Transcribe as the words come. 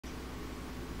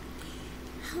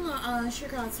Hello, it's your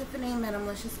girl Tiffany, Madam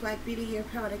Malicious Black Beauty, your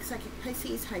poetic psychic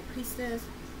Pisces, High Priestess,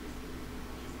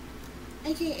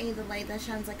 aka the light that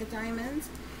shines like a diamond,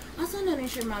 also known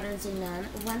as your modern day nun,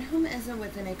 one whom isn't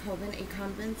within a coven, a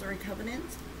convent, or a covenant.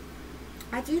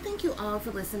 I do thank you all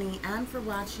for listening and for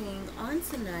watching on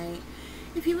tonight.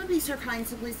 If you would be so kind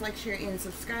to please like, share, and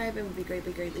subscribe, it would be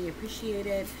greatly, greatly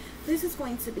appreciated. This is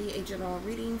going to be a general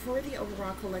reading for the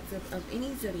overall collective of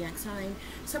any zodiac sign.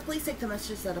 So please take the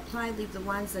messages that apply, leave the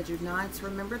ones that do not.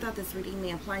 Remember that this reading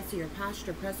may apply to your past,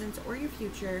 your present, or your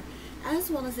future,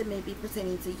 as well as it may be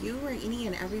pertaining to you or any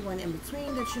and everyone in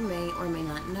between that you may or may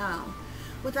not know.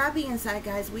 With that being said,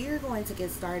 guys, we are going to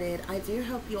get started. I do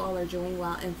hope you all are doing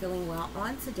well and feeling well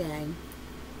on today.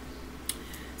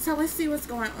 So let's see what's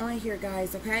going on here,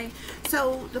 guys, okay?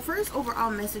 So the first overall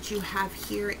message you have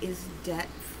here is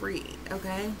debt-free,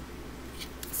 okay?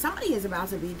 Somebody is about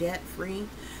to be debt-free.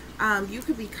 You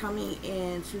could be coming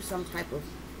into some type of,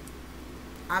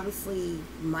 obviously,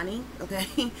 money,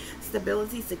 okay?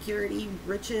 Stability, security,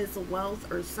 riches,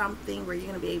 wealth, or something where you're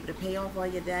going to be able to pay off all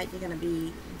your debt. You're going to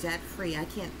be debt-free. I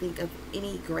can't think of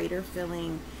any greater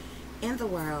feeling in the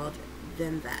world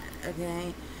than that,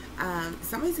 okay?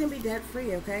 Somebody's going to be debt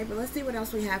free, okay? But let's see what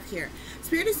else we have here.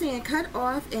 Spirit is saying cut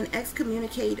off and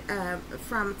excommunicate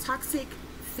from toxic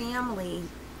family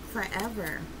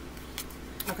forever.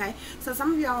 Okay, so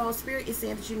some of y'all, Spirit is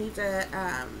saying that you need to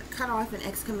cut off and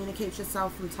excommunicate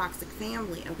yourself from toxic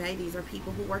family, okay? These are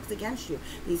people who worked against you.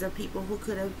 These are people who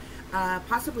could have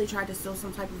possibly tried to steal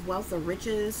some type of wealth or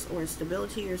riches or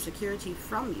stability or security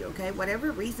from you, okay?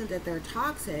 Whatever reason that they're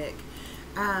toxic,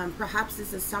 perhaps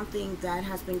this is something that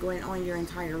has been going on your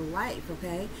entire life,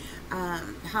 okay?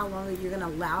 How long are you going to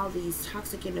allow these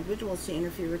toxic individuals to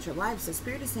interfere with your life? So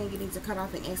Spirit is saying you need to cut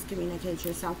off and excommunicate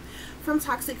yourself from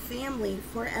toxic family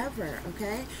forever,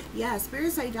 okay? Yeah,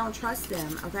 Spirit say don't trust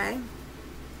them, okay?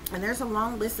 And there's a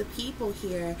long list of people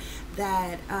here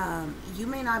that you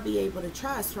may not be able to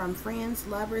trust, from friends,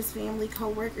 lovers, family,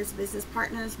 co-workers, business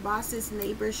partners, bosses,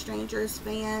 neighbors, strangers,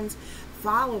 fans,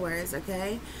 followers,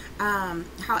 okay?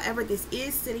 However, this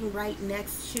is sitting right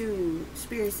next to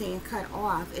Spirit saying cut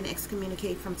off and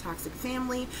excommunicate from toxic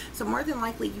family. So more than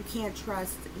likely you can't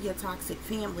trust your toxic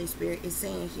family, Spirit is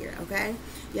saying here, okay?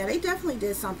 Yeah, they definitely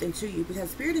did something to you,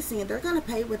 because Spirit is saying they're going to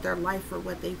pay with their life for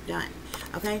what they've done,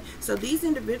 okay? So these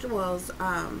individuals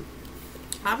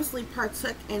obviously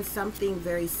partook in something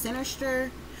very sinister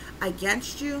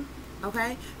against you,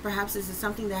 okay? Perhaps this is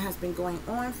something that has been going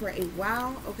on for a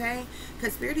while, okay?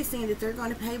 Because Spirit is saying that they're going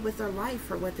to pay with their life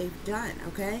for what they've done,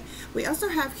 okay? We also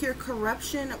have here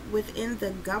corruption within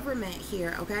the government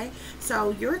here, okay?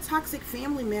 So your toxic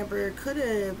family member could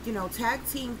have, you know, tag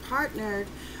team partnered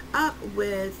up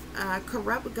with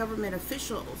corrupt government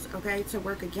officials, okay, to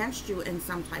work against you in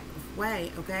some type of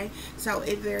way, okay? So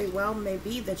it very well may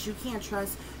be that you can't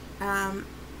trust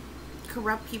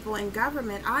corrupt people in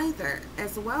government either,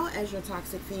 as well as your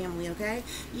toxic family, okay?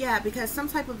 Yeah, because some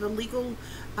type of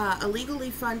illegally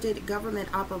funded government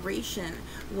operation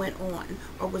went on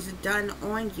or was done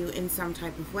on you in some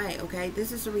type of way, okay?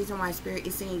 This is the reason why Spirit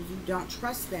is saying you don't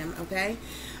trust them, okay?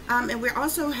 And we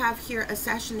also have here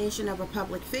assassination of a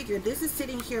public figure. This is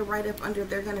sitting here right up under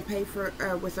they're going to pay for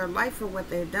with their life for what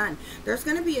they've done. There's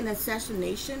going to be an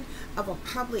assassination of a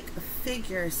public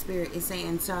figure, Spirit is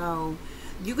saying. So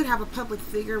you could have a public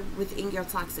figure within your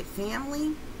toxic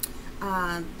family.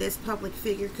 This public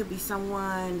figure could be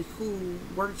someone who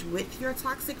worked with your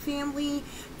toxic family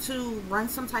to run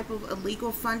some type of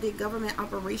illegal funded government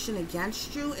operation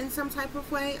against you in some type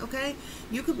of way, okay?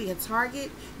 You could be a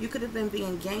target. You could have been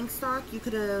being gang stalked. You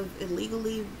could have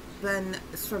illegally been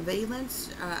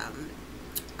surveillance,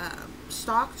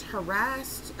 stalked,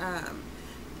 harassed,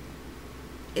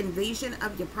 invasion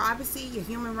of your privacy, your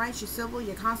human rights, your civil,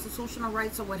 your constitutional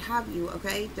rights, or what have you,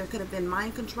 okay? There could have been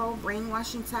mind control,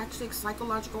 brainwashing tactics,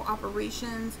 psychological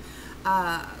operations,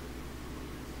 a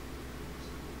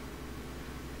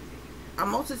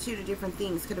multitude of different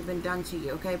things could have been done to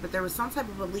you, okay? But there was some type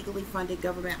of illegally funded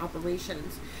government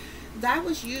operations that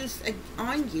was used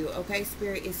on you, okay?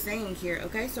 Spirit is saying here,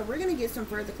 okay? So we're going to get some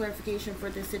further clarification for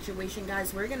this situation,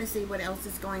 guys. We're going to see what else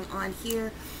is going on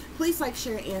here. Please like,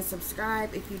 share, and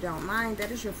subscribe if you don't mind. That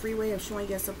is your free way of showing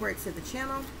your support to the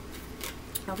channel,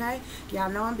 okay? Y'all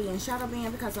know I'm being shadow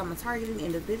banned because I'm a targeted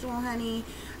individual, honey.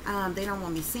 They don't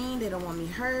want me seen. They don't want me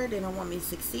heard. They don't want me to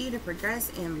succeed or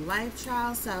progress in life,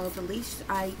 child. So the least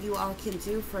you all can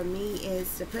do for me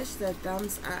is to push the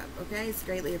thumbs up, okay? It's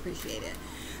greatly appreciated.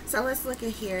 So let's look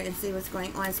at here and see what's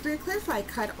going on. Spirit, clarify,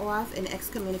 cut off, and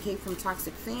excommunicate from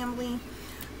toxic family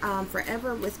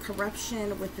forever with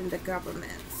corruption within the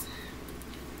government.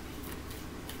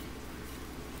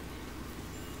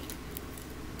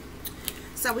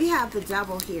 So we have the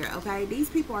devil here, okay?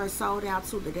 These people are sold out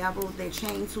to the devil. They're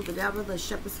chained to the devil. The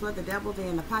shepherds for the devil. They're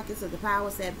in the pockets of the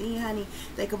powers that be, honey.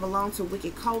 They could belong to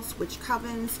wicked cults, witch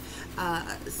covens,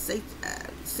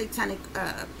 satanic,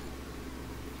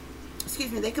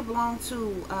 excuse me, they could belong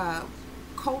to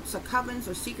cults or covens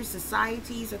or secret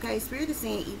societies, okay? Spirit is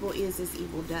saying evil is as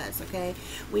evil does, okay?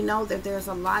 We know that there's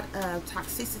a lot of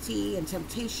toxicity and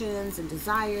temptations and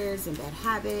desires and bad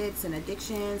habits and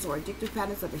addictions or addictive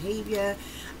patterns of behavior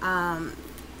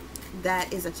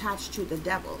that is attached to the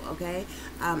devil, okay?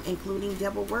 Including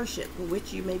devil worship,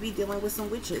 which you may be dealing with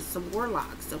some witches, some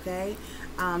warlocks, okay?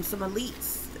 Some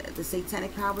elites, the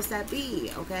satanic powers that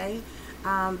be, okay?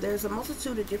 There's a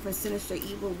multitude of different sinister,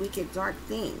 evil, wicked, dark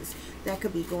things that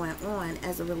could be going on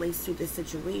as it relates to this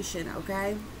situation,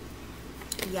 okay?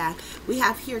 Yeah, we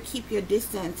have here, keep your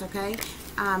distance, okay?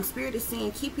 Spirit is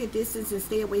saying keep your distance and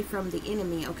stay away from the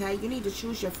enemy, okay? You need to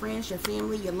choose your friends, your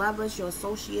family, your lovers, your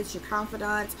associates, your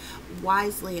confidants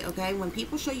wisely, okay? When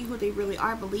people show you who they really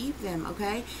are, believe them,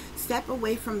 okay? Step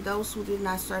away from those who do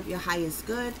not serve your highest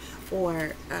good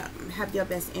or have your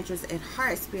best interest at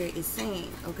heart, Spirit is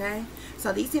saying, okay?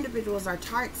 So these individuals are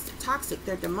toxic,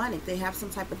 they're demonic, they have some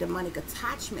type of demonic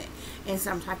attachment in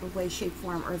some type of way, shape,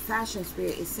 form, or fashion,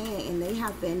 Spirit is saying, and they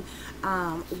have been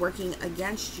working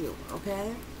against you, okay?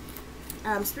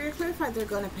 Spirit clarified they're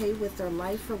going to pay with their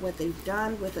life for what they've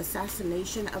done with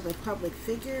assassination of a public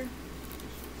figure.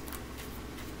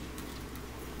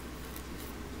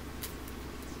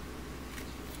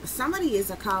 Somebody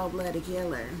is a cold-blooded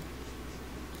killer.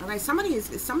 Okay, somebody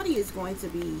is going to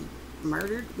be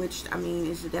murdered, which I mean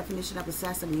is the definition of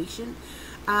assassination.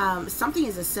 Something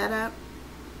is a setup.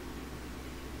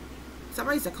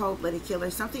 Somebody's a cold-blooded killer.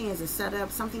 Something is a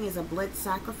setup. Something is a blood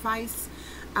sacrifice.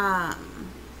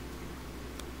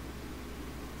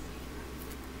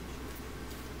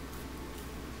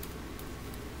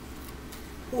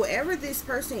 Whoever this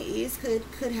person is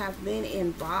could have been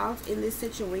involved in this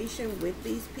situation with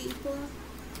these people.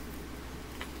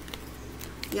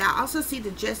 Yeah, I also see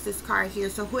the justice card here.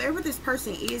 So whoever this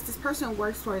person is, this person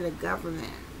works for the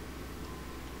government.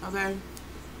 Okay?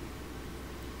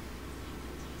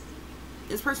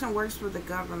 This person works for the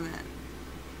government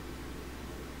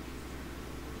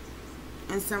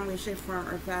in some way, shape, form,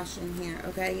 or fashion here,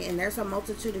 okay? And there's a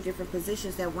multitude of different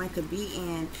positions that one could be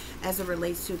in as it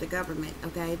relates to the government,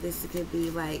 okay? This could be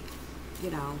like, you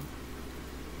know,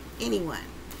 anyone,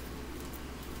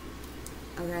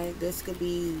 okay? This could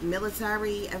be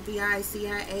military, FBI,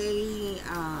 CIA,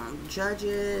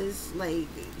 judges, like,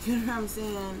 you know what I'm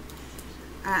saying?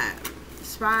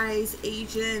 Spies,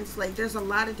 agents, like, there's a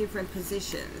lot of different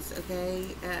positions, okay?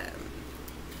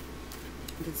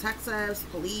 Detectives,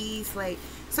 police, like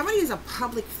somebody is a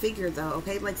public figure though,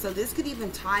 okay? Like, so this could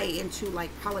even tie into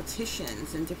like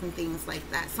politicians and different things like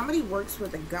that. Somebody works for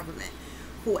the government,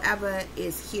 whoever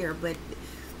is here, but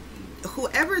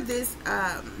whoever this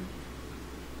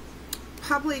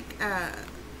public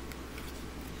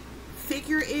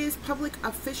figure is, public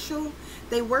official,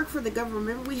 they work for the government.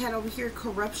 Remember we had over here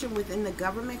corruption within the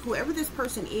government. Whoever this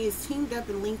person is teamed up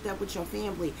and linked up with your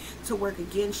family to work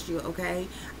against you, okay?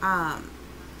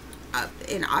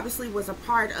 And obviously was a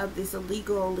part of this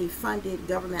illegally funded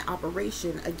government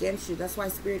operation against you. That's why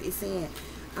Spirit is saying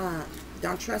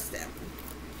don't trust them,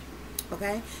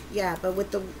 okay? Yeah, but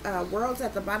with the worlds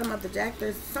at the bottom of the deck,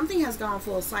 there's something has gone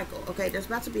full cycle, okay? There's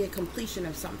about to be a completion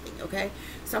of something, okay?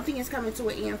 Something is coming to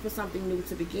an end for something new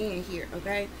to begin here,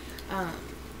 okay?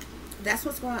 That's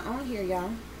what's going on here,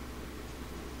 y'all.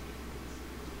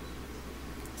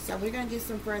 So we're going to get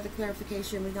some further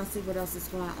clarification. We're going to see what else is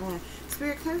going on.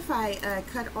 Spirit, clarify,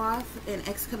 cut off and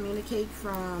excommunicate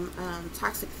from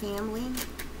toxic family.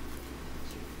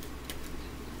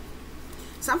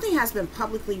 Something has been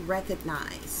publicly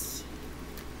recognized.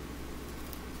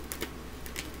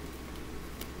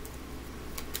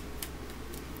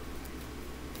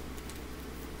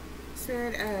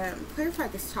 Spirit, clarify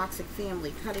this toxic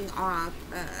family, cutting off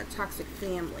toxic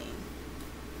family.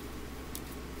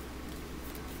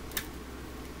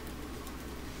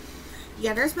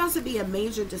 Yeah, there's about to be a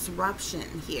major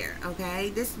disruption here,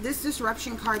 okay? This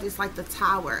disruption card is like the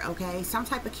Tower, okay? Some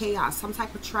type of chaos, some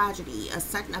type of tragedy, a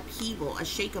sudden upheaval, a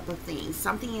shakeup of things.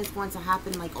 Something is going to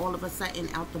happen like all of a sudden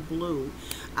out the blue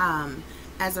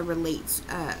as it relates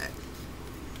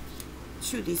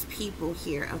to these people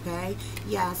here, okay?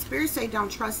 Yeah, spirits say don't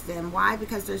trust them. Why?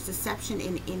 Because there's deception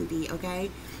and envy, okay?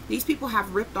 These people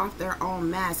have ripped off their own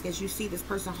mask, as you see this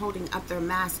person holding up their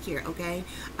mask here, okay?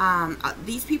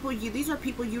 These people, these are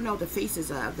people you know the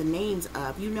faces of, the names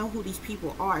of. You know who these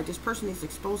people are. This person is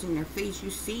exposing their face.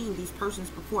 You've seen these persons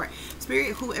before.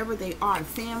 Spirit, whoever they are,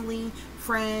 family,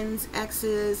 friends,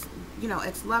 exes, you know,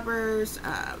 ex-lovers,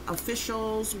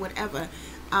 officials, whatever.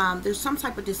 There's some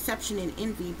type of deception and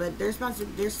envy, but there's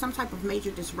some type of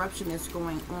major disruption that's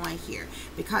going on here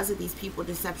because of these people,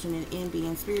 deception and envy.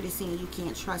 And Spirit is saying you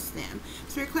can't trust them.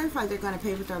 Spirit, clarify they're going to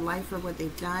pay with their life for what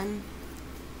they've done.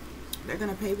 They're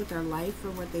going to pay with their life for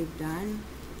what they've done.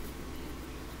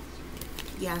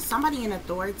 Yeah, somebody in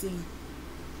authority.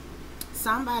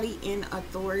 Somebody in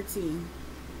authority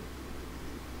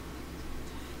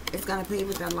is going to pay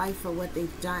with their life for what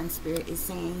they've done, Spirit is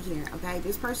saying here, okay?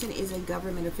 This person is a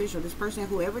government official. This person,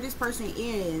 whoever this person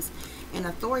is, in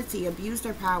authority, abused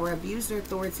their power, abused their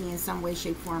authority in some way,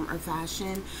 shape, form, or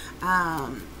fashion.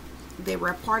 They were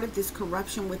a part of this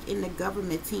corruption within the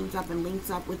government, teams up and links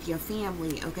up with your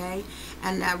family, okay?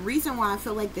 And the reason why I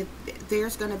feel like that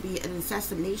there's going to be an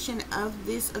assassination of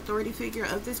this authority figure,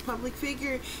 of this public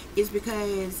figure, is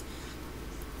because,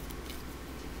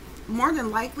 more than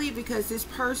likely, because this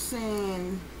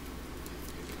person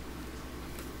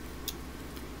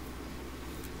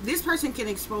can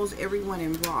expose everyone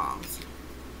involved,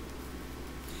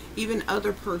 even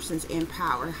other persons in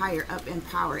power, higher up in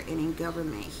power and in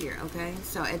government here, okay?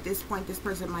 So at this point, this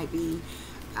person might be,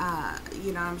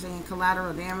 you know what I'm saying,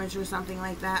 collateral damage or something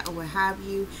like that, or what have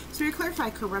you. So we clarify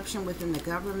corruption within the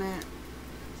government.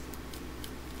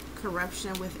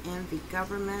 Corruption within the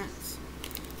government.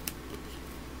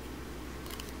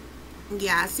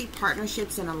 Yeah, I see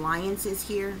partnerships and alliances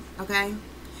here, okay?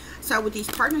 So with these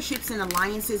partnerships and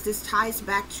alliances, this ties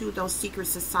back to those secret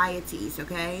societies,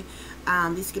 okay?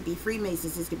 These could be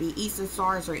Freemasons, this could be Eastern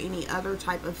Stars, or any other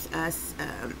type of,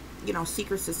 you know,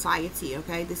 secret society,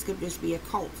 okay? This could just be a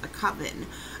cult, a coven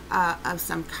of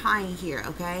some kind here,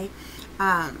 okay?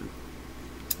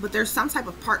 But there's some type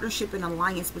of partnership and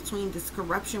alliance between this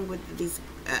corruption with these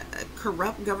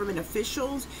corrupt government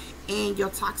officials and your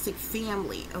toxic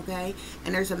family, okay?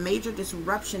 And there's a major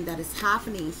disruption that is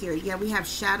happening here. Yeah, we have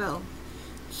shadow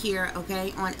here,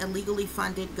 okay, on illegally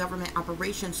funded government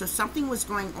operations. So something was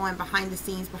going on behind the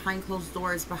scenes, behind closed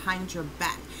doors, behind your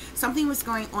back. Something was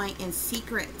going on in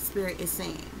secret, Spirit is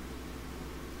saying,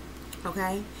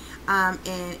 okay?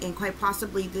 And quite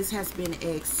possibly this has been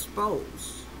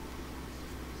exposed.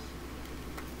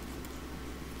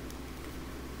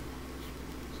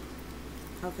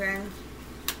 Okay,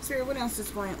 Spirit, what else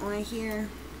is going on here?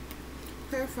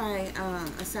 Clarify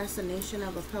assassination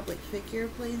of a public figure,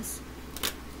 please.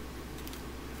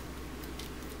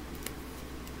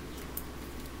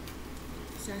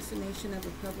 Assassination of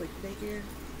a public figure.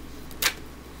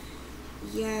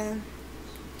 Yeah.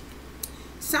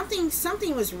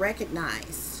 Something was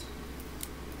recognized.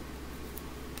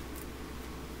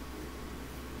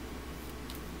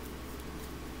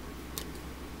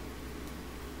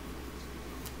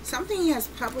 Something has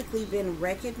publicly been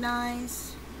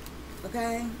recognized,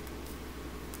 okay?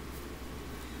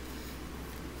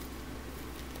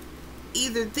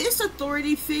 Either this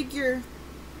authority figure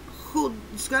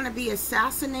who's going to be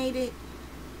assassinated,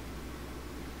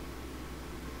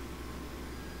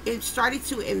 it started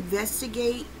to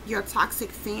investigate your toxic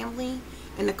family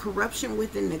and the corruption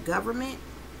within the government.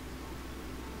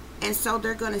 And so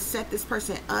they're going to set this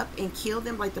person up and kill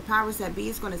them. Like the powers that be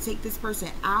is going to take this person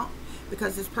out,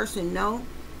 because this person know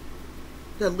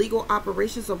the legal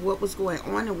operations of what was going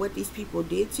on and what these people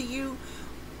did to you.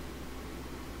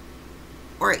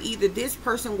 Or either this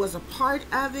person was a part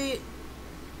of it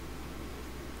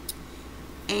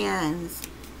and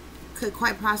could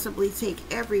quite possibly take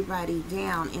everybody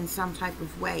down in some type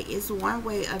of way. It's one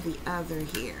way or the other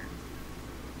here.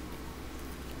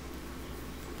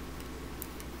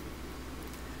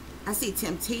 I see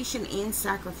temptation and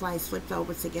sacrifice flipped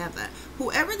over together.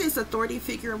 Whoever this authority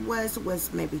figure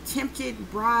was maybe tempted,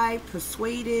 bribed,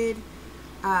 persuaded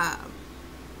to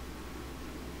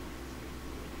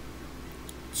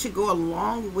go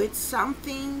along with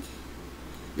something.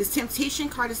 This temptation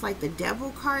card is like the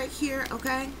devil card here,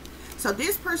 okay? So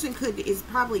this person is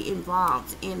probably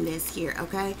involved in this here,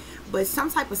 okay? But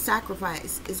some type of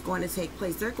sacrifice is going to take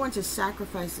place. They're going to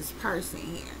sacrifice this person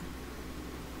here.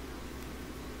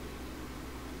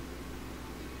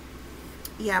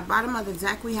 Yeah, bottom of the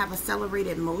deck, we have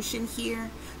accelerated motion here.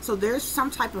 So there's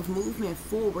some type of movement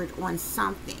forward on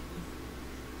something.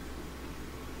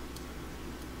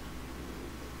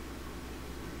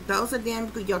 Those are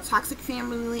them, your toxic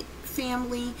family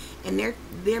family, and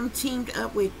them teamed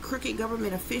up with crooked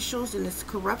government officials, and this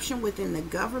corruption within the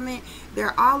government.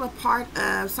 They're all a part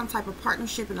of some type of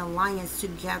partnership and alliance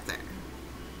together.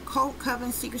 Cult,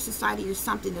 coven, secret society, or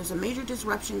something. There's a major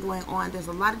disruption going on. There's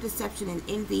a lot of deception and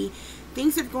envy.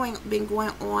 Things have been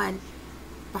going on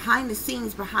behind the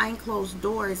scenes, behind closed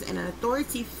doors, and an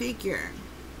authority figure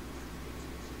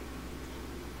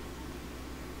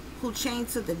who chained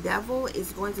to the devil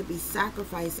is going to be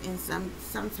sacrificed in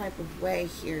some type of way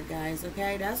here, guys.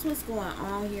 Okay, that's what's going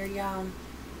on here, y'all.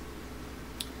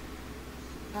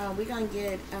 We're gonna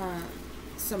get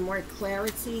some more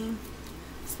clarity.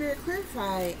 Spirit,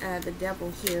 clarify the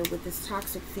devil here with this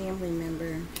toxic family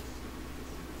member.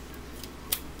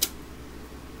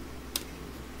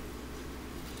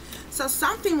 So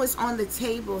something was on the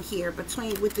table here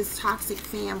with this toxic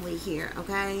family here,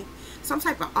 okay? Some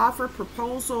type of offer,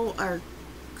 proposal, or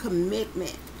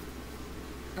commitment,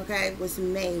 okay, was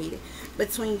made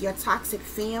between your toxic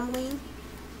family.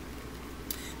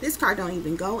 This card don't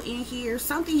even go in here.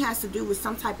 Something has to do with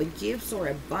some type of gifts or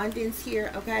abundance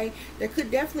here, okay? There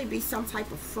could definitely be some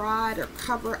type of fraud or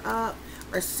cover up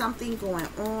or something going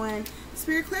on.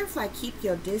 Spirit, clarify, keep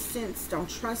your distance. Don't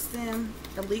trust them.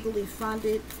 Illegally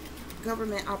funded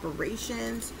government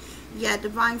operations. Yeah,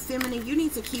 divine feminine, you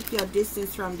need to keep your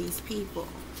distance from these people,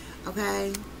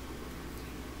 okay?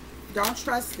 Don't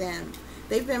trust them.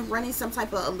 They've been running some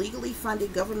type of illegally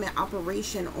funded government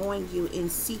operation on you in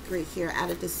secret here,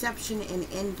 out of deception and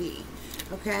envy,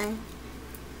 okay?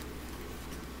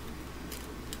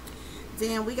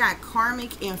 Then we got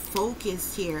karmic and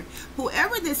focus here.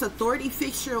 Whoever this authority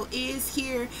fixture is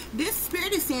here, this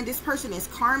spirit is saying this person is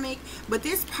karmic, but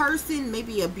this person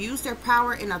maybe abused their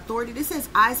power and authority. This says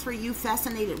eyes for you,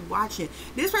 fascinated watching.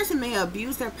 This person may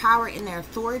abuse their power and their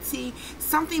authority.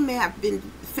 Something may have been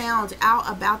found out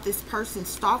about this person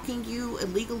stalking you,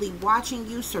 illegally watching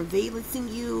you,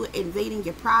 surveillancing you, invading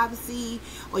your privacy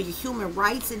or your human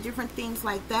rights and different things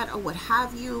like that, or what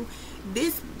have you.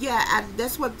 This, yeah,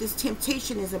 that's what this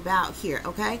temptation is about here,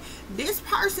 okay? This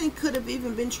person could have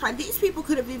even been trying, these people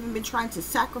could have even been trying to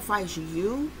sacrifice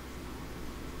you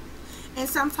in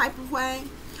some type of way.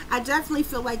 I definitely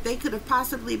feel like they could have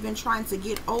possibly been trying to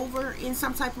get over in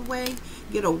some type of way,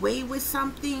 get away with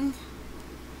something.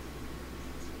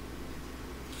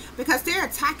 Because they're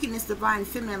attacking this divine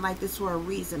feminine like this for a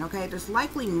reason, okay? There's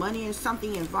likely money or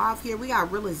something involved here. We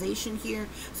got realization here.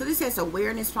 So this has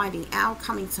awareness, finding out,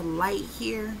 coming to light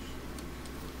here.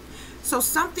 So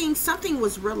something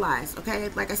was realized, okay?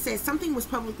 Like I said, something was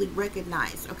publicly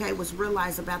recognized, okay? Was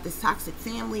realized about this toxic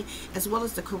family, as well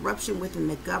as the corruption within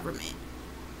the government.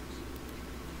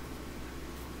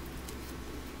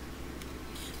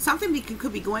 Something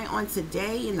could be going on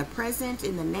today, in the present,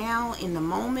 in the now, in the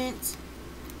moment.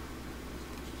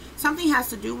 Something has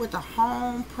to do with a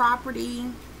home, property.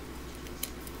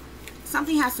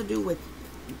 Something has to do with,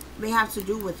 may have to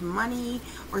do with money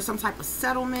or some type of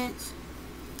settlement.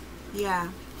 Yeah.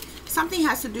 Something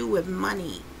has to do with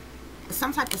money,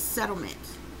 some type of settlement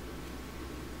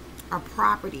or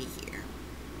property here.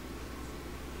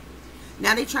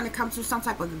 Now they're trying to come to some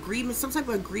type of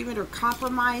agreement or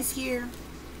compromise here.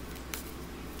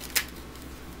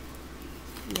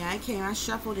 Yeah, I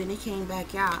shuffled and it came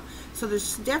back out. So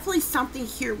there's definitely something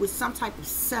here with some type of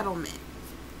settlement.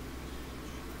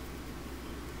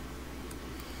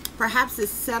 Perhaps this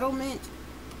settlement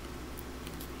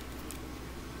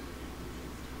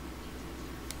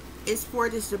is for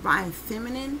this divine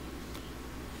feminine.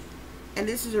 And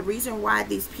this is the reason why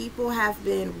these people have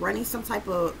been running some type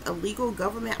of illegal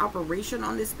government operation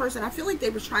on this person. I feel like they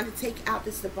were trying to take out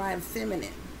this divine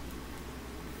feminine.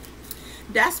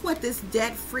 That's what this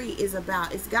debt free is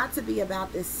about. It's got to be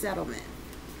about this settlement.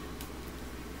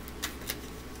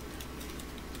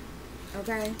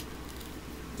 Okay?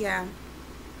 Yeah.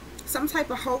 Some type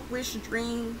of hope, wish,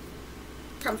 dream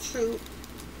come true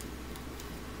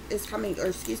is coming, or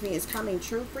excuse me, is coming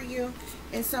true for you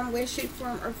in some way, shape,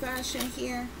 form, or fashion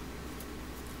here.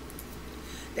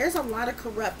 There's a lot of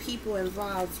corrupt people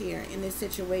involved here in this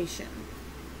situation.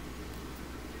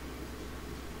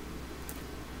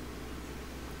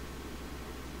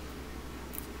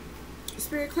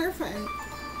 Spirit, clarify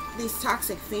these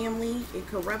toxic family and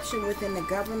corruption within the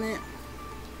government.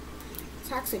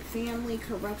 Toxic family,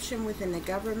 corruption within the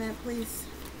government, please.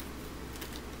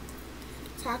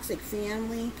 Toxic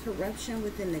family, corruption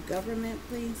within the government,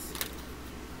 please.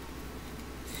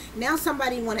 Now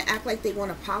somebody want to act like they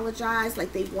want to apologize,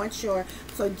 like they want your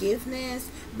forgiveness,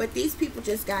 but these people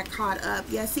just got caught up.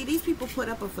 Yeah, see, these people put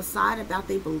up a facade about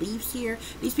their beliefs here.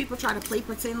 These people try to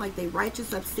pretend like they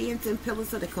righteous, upstands and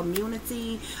pillars of the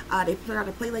community. They try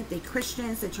to play like they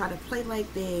Christians. They try to play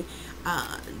like they,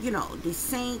 you know, the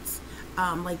saints,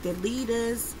 like they're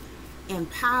leaders and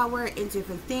power and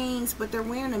different things, but they're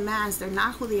wearing a mask. They're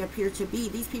not who they appear to be.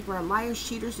 These people are liars,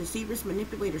 cheaters, deceivers,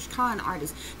 manipulators, con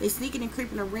artists. They sneaking and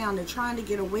creeping around. They're trying to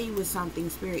get away with something,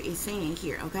 Spirit is saying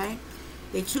here, okay?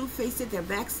 They two-faced, they're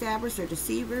backstabbers, they're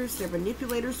deceivers, they're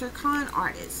manipulators, they're con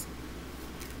artists.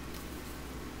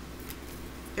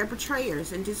 They're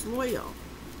betrayers and disloyal.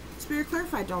 Spirit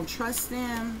clarify, don't trust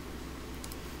them.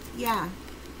 Yeah.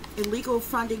 Illegal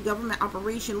funded government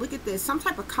operation. Look at this. Some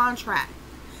type of contract.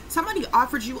 Somebody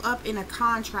offered you up in a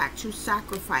contract to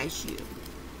sacrifice you.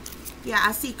 Yeah,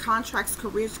 I see contracts,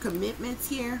 careers, commitments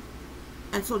here.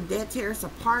 Until death tears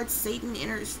apart. Satan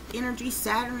energy,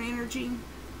 Saturn energy.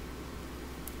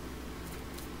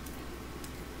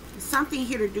 Something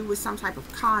here to do with some type of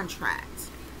contract.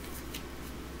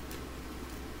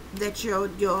 That your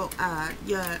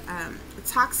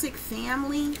toxic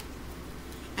family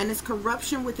and this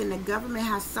corruption within the government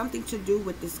has something to do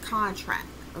with this contract,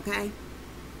 okay?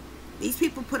 These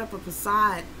people put up a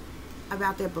facade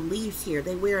about their beliefs here.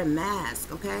 They wear a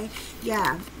mask, okay?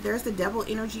 Yeah, there's the devil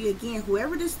energy again.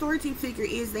 Whoever this authority figure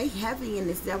is, they heavy in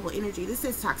this devil energy. This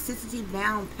is toxicity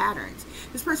bound patterns.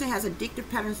 This person has addictive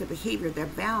patterns of behavior. They're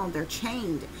bound, they're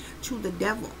chained to the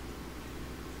devil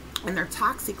and their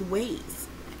toxic ways.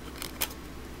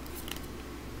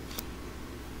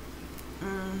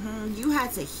 You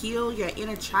had to heal your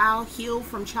inner child, heal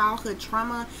from childhood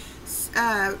trauma.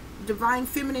 Divine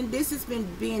feminine, this has been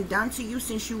being done to you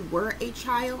since you were a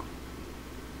child.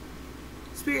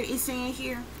 Spirit is saying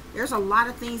here, there's a lot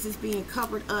of things that's being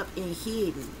covered up and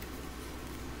hidden.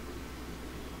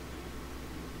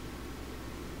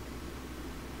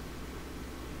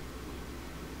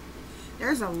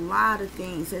 There's a lot of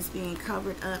things that's being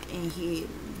covered up and hidden.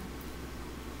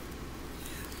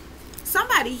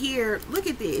 Somebody here, look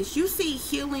at this. You see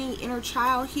healing inner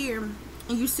child here.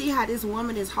 And you see how this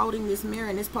woman is holding this mirror,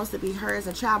 and it's supposed to be her as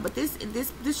a child, but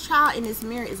this child in this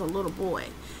mirror is a little boy.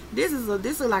 This is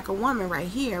like a woman right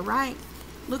here, right?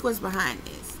 Look what's behind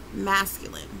this.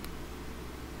 Masculine.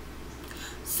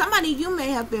 Somebody, you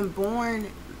may have been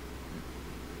born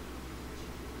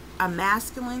a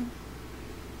masculine.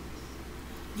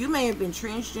 You may have been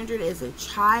transgendered as a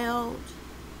child.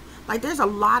 Like, there's a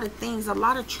lot of things, a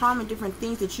lot of trauma, different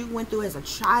things that you went through as a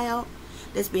child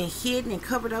that's been hidden and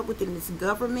covered up within this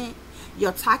government.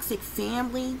 Your toxic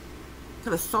family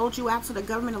could have sold you out to the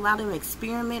government, allowed them to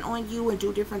experiment on you and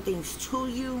do different things to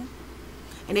you,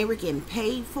 and they were getting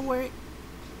paid for it.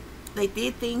 They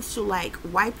did things to, like,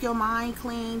 wipe your mind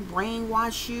clean,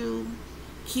 brainwash you,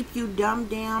 keep you dumbed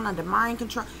down, under mind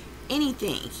control,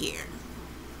 anything here.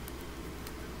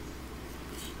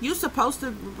 You're supposed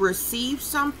to receive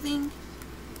something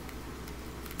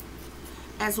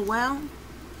as well.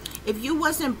 If you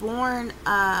wasn't born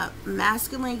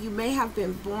masculine, you may have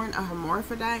been born a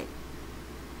hermaphrodite.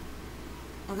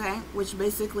 Okay, which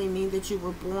basically means that you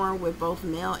were born with both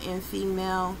male and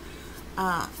female,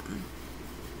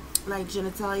 like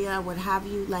genitalia, what have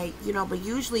you, like, you know. But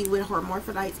usually with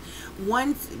hermaphrodites,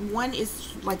 one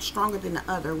is like stronger than the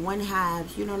other. One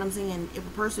has, you know what I'm saying. If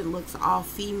a person looks all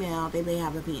female, they may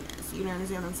have a penis. You know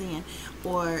what I'm saying.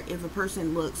 Or if a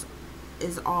person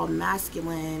is all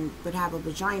masculine but have a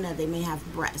vagina, they may have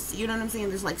breasts. You know what I'm saying.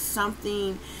 There's like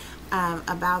something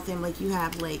about them, like you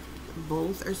have like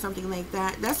both or something like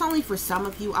that. That's only for some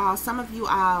of you all. Some of you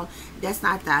all, that's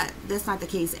not the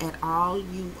case at all.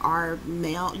 You are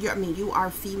male, you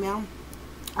are female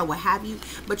or what have you,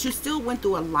 but you still went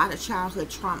through a lot of childhood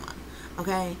trauma,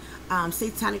 okay?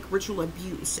 Satanic ritual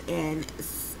abuse and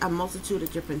a multitude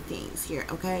of different things here,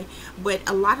 okay? But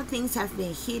a lot of things have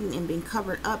been hidden and been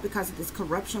covered up because of this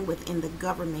corruption within the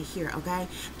government here, okay?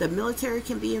 The military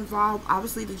can be involved,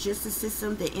 obviously the justice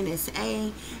system, the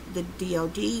NSA, the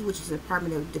DOD, which is the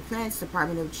Department of Defense,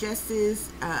 Department of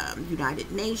Justice,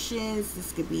 United Nations.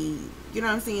 This could be, you know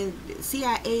what I'm saying,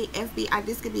 CIA, FBI.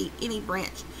 This could be any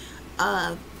branch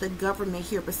of the government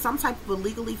here, but some type of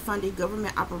illegally funded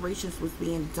government operations was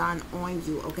being done on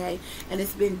you, okay? And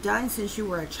it's been done since you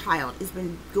were a child. It's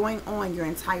been going on your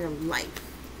entire life.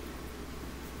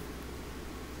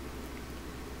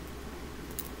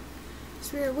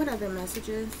 Spirit, what other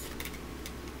messages?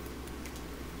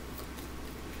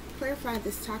 Clarify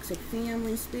this toxic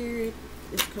family, Spirit,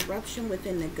 this corruption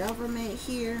within the government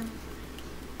here.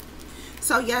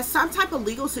 So yes, some type of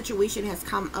legal situation has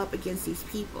come up against these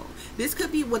people. This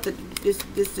could be what this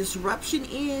disruption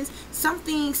is.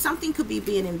 Something could be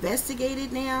being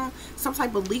investigated now. Some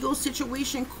type of legal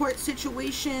situation, court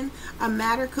situation, a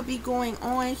matter could be going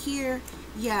on here.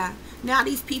 Yeah, now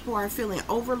these people are feeling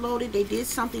overloaded. They did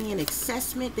something in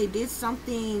assessment. They did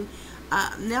something,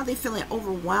 now they're feeling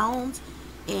overwhelmed.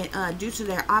 And due to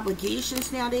their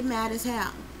obligations, now they mad as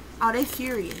hell. Oh, they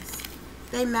furious.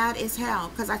 They mad as hell.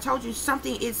 Because I told you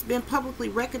something, it's been publicly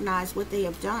recognized what they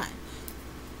have done.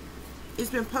 It's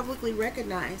been publicly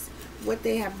recognized what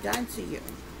they have done to you.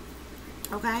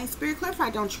 Okay? Spirit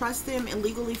clarify, don't trust them.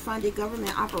 Illegally funded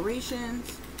government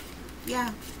operations.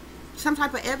 Yeah. Some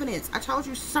type of evidence. I told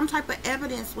you some type of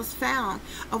evidence was found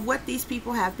of what these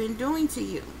people have been doing to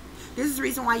you. This is the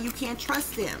reason why you can't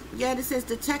trust them. Yeah, it says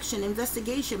detection,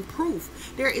 investigation,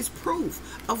 proof. There is proof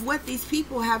of what these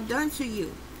people have done to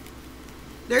you.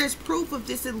 There is proof of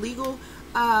this illegally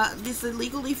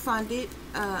funded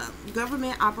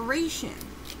government operation.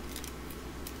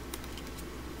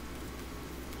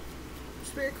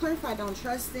 Spirit clarify, don't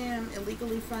trust them.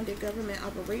 Illegally funded government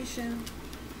operation.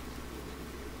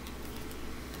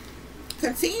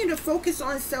 Continue to focus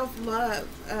on self-love.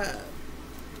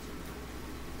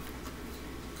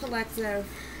 Collective.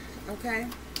 Okay.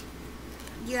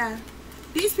 Yeah.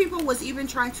 These people was even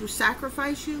trying to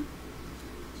sacrifice you.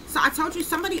 So I told you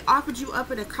somebody offered you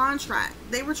up in a contract.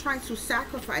 They were trying to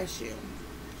sacrifice you.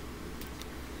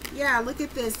 Yeah, look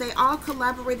at this. They all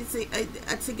collaborated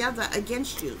together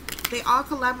against you. They all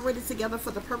collaborated together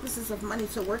for the purposes of money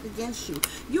to work against you.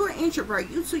 You're an introvert.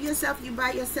 You to yourself, you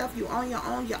by yourself, you on your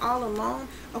own, you're all alone.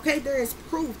 Okay, there is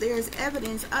proof. There is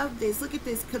evidence of this. Look at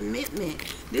this commitment.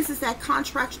 This is that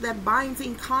contract, that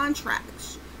binding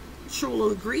contract.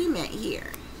 True agreement here.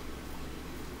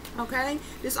 Okay,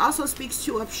 this also speaks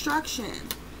to obstruction.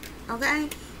 Okay,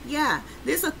 yeah,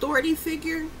 this authority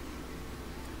figure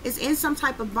is in some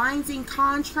type of binding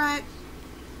contract,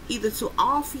 either to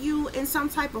off you in some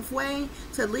type of way,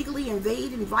 to legally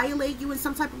invade and violate you in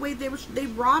some type of way. They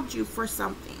robbed you for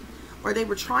something, or they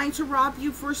were trying to rob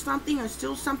you for something, or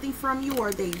steal something from you,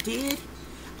 or they did.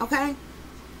 Okay,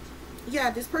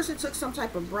 yeah, this person took some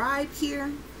type of bribe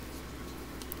here.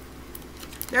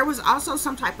 There was also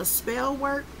some type of spell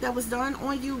work that was done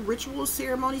on you, rituals,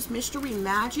 ceremonies, mystery,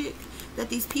 magic that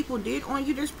these people did on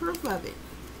you. There's proof of it.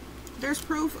 There's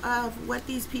proof of what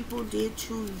these people did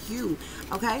to you,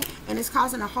 okay? And it's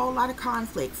causing a whole lot of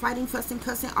conflict, fighting, fussing,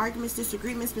 cussing, arguments,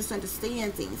 disagreements,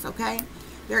 misunderstandings, okay?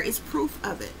 There is proof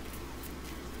of it.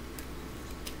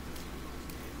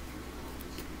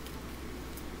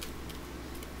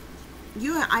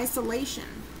 You in isolation.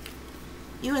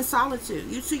 You in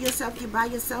solitude. You to yourself, you by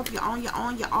yourself, you're on your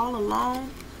own, you're all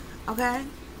alone, okay?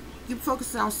 You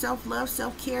focus on self-love,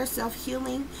 self-care,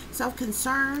 self-healing,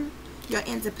 self-concern, your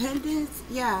independence.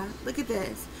 Yeah, look at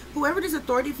this. Whoever this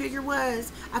authority figure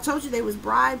was, I told you they was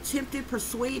bribed, tempted,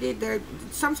 persuaded. They're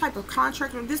some type of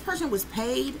contract. This person was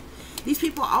paid. These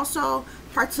people also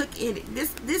partook in it.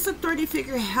 This authority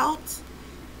figure helped.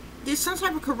 There's some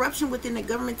type of corruption within the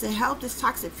government to help this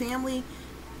toxic family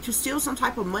to steal some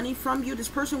type of money from you. This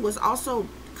person was also,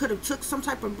 could have took some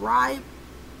type of bribe,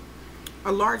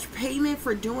 a large payment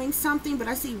for doing something, but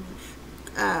I see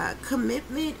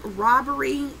commitment,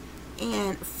 robbery,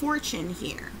 and fortune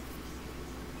here.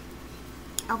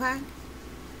 Okay,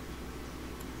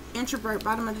 introvert,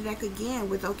 bottom of the deck again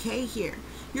with okay here.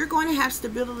 You're going to have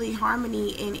stability,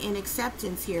 harmony, and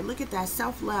acceptance here. Look at that,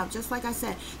 self-love. Just like I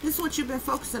said, this is what you've been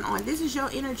focusing on. This is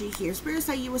your energy here. Spirit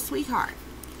say you a sweetheart,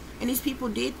 and these people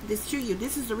did this to you.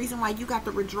 This is the reason why you got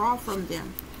to withdraw from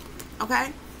them.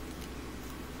 Okay,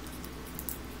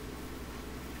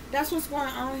 that's what's going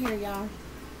on here, y'all.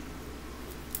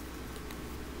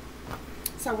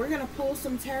 So we're going to pull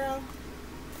some tarot,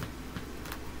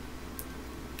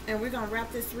 and we're going to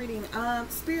wrap this reading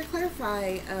up. Spirit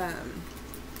clarify,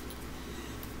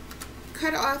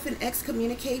 cut off and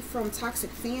excommunicate from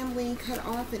toxic family. Cut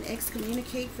off and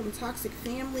excommunicate from toxic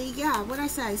family. Yeah, what I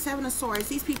say, Seven of Swords.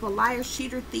 These people, liars,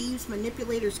 cheaters, thieves,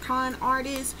 manipulators, con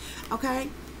artists. Okay,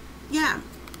 yeah,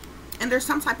 and there's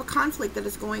some type of conflict that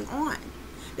is going on.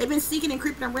 They've been sneaking and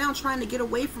creeping around trying to get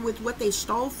away from with what they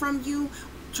stole from you,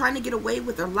 trying to get away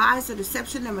with their lies, their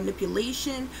deception, their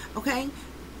manipulation. Okay,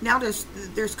 now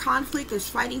there's conflict, there's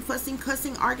fighting, fussing,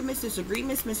 cussing, arguments,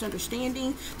 disagreements,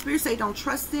 misunderstanding. Spirit say don't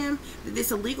trust them.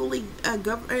 This illegally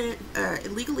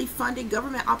funded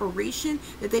government operation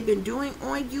that they've been doing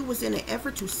on you was in an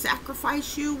effort to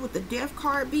sacrifice you, with the death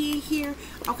card being here.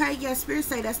 Okay, yeah, Spirit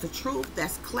say that's the truth.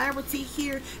 That's clarity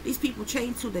here. These people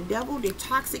chained to the devil. They're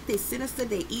toxic, they're sinister,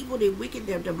 they're evil, they're wicked,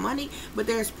 they're demonic, but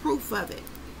there's proof of it.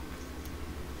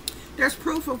 There's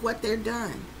proof of what they're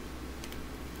done.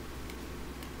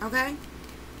 Okay?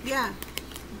 Yeah.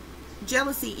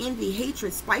 Jealousy, envy,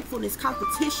 hatred, spitefulness,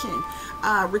 competition,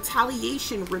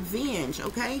 retaliation, revenge.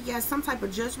 Okay? Yeah, some type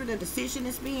of judgment or decision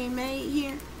is being made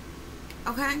here.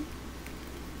 Okay?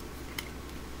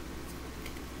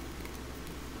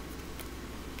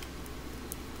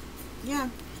 Yeah.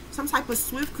 Some type of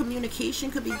swift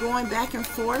communication could be going back and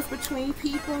forth between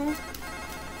people.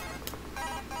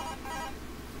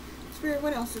 Spirit,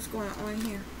 what else is going on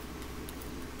here?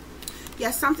 Yeah,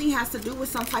 something has to do with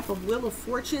some type of wheel of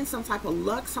fortune, some type of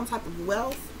luck, some type of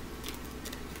wealth.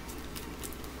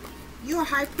 You're a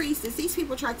high priestess. These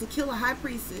people tried to kill a high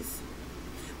priestess.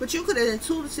 But you could have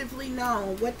intuitively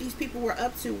known what these people were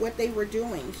up to, what they were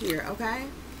doing here, okay?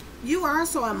 You are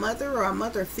also a mother or a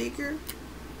mother figure.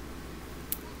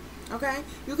 Okay?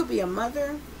 You could be a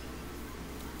mother.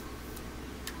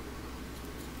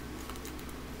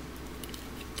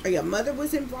 Or your mother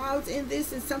was involved in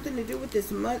this and something to do with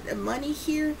this money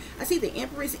here. I see the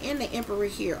Empress and the Emperor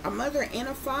here. A mother and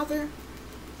a father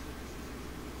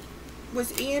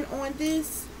was in on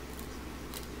this.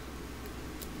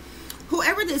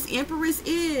 Whoever this Empress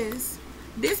is,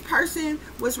 this person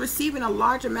was receiving a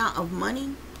large amount of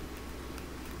money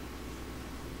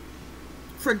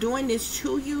for doing this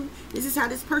to you. This is how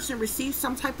this person received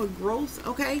some type of growth,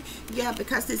 okay? Yeah,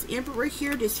 because this Emperor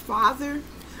here, this father,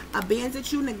 abandoned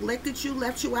you, neglected you,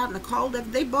 left you out in the cold.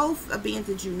 They both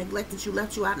abandoned you, neglected you,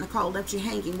 left you out in the cold, left you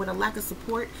hanging with a lack of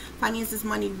support, finances,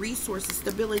 money, resources,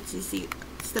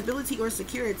 stability or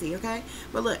security, okay?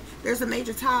 But look, there's a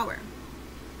major tower.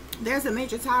 There's a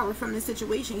major tower from this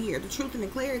situation here. The truth and the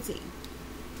clarity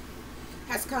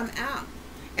has come out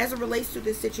as it relates to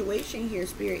this situation here,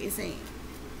 Spirit is saying.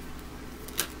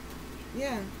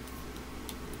 Yeah.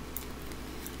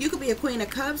 You could be a Queen of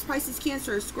Cups, Pisces,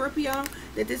 Cancer, or Scorpio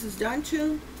that this is done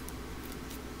to.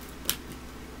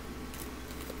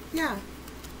 Yeah.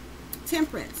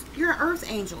 Temperance. You're an earth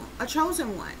angel, a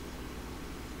chosen one.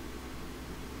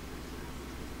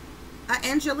 An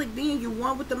angelic being, you're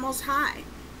one with the Most High.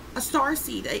 A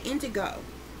starseed, an indigo.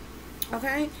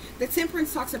 Okay? The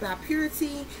temperance talks about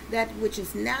purity, that which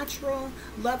is natural,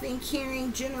 loving,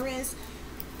 caring, generous,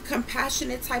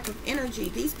 compassionate type of energy.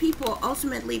 These people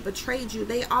ultimately betrayed you.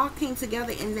 They all came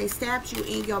together and they stabbed you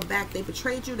in your back. They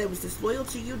betrayed you. They was disloyal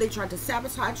to you. They tried to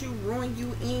sabotage you, ruin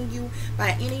you, end you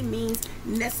by any means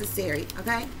necessary.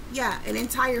 Okay? Yeah, an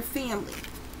entire family.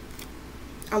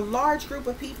 A large group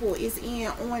of people is in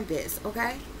on this.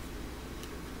 Okay?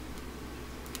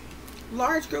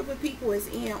 Large group of people is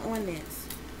in on this.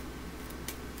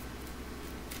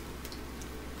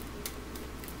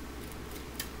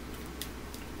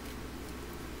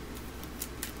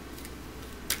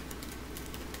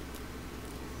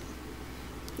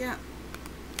 Yeah.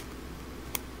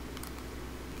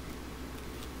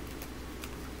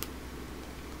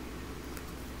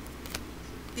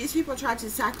 These people tried to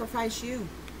sacrifice you.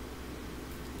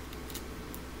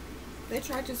 They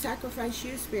tried to sacrifice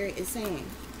you, Spirit is saying.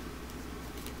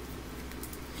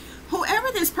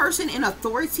 Whoever this person in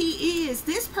authority is,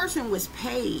 this person was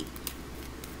paid.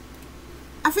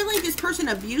 I feel like this person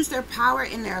abused their power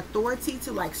and their authority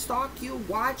to like stalk you,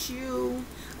 watch you,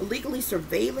 illegally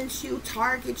surveillance you,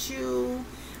 target you,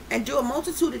 and do a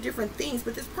multitude of different things.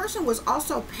 But this person was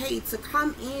also paid to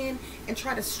come in and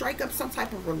try to strike up some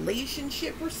type of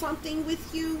relationship or something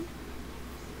with you,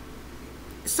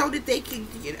 so that they could,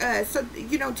 so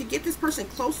you know, to get this person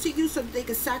close to you, so that they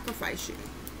could sacrifice you.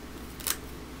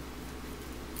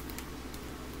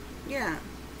 Yeah.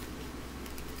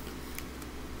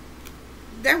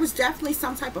 There was definitely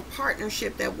some type of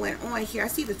partnership that went on here. I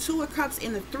see the Two of Cups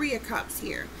and the Three of Cups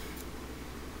here.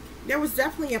 There was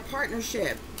definitely a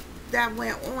partnership that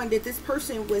went on that this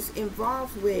person was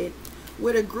involved with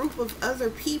a group of other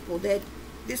people that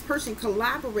this person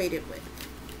collaborated with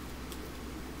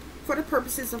for the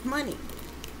purposes of money.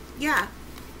 Yeah.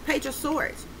 Page of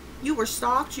Swords. You were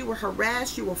stalked, you were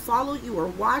harassed, you were followed, you were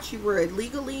watched, you were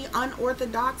illegally,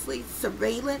 unorthodoxly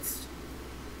surveillanced,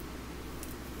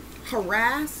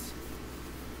 harassed.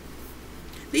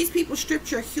 These people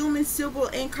stripped your human, civil,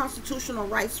 and constitutional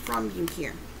rights from you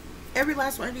here. Every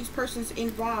last one of these persons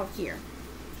involved here.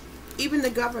 Even the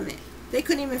government. They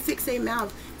couldn't even fix their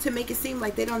mouth to make it seem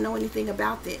like they don't know anything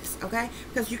about this, okay?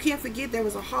 Because you can't forget there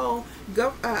was a whole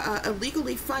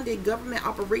illegally funded government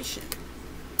operation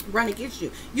run against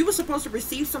you. You were supposed to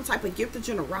receive some type of gift of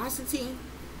generosity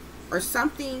or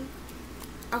something,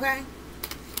 okay?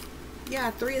 Yeah,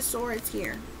 Three of Swords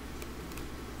here.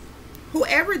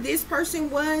 Whoever this person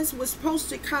was supposed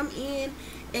to come in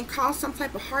and cause some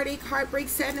type of heartache, heartbreak,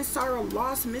 sadness, sorrow,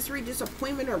 loss, misery,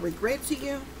 disappointment, or regret to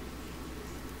you.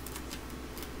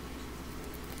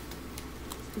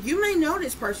 You may know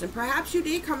this person. Perhaps you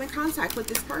did come in contact with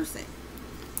this person.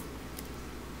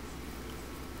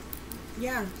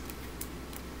 Yeah.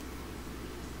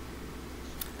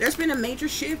 There's been a major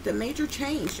shift, a major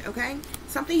change, okay?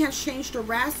 Something has changed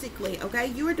drastically, okay?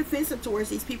 You are defensive towards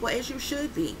these people, as you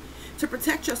should be, to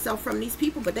protect yourself from these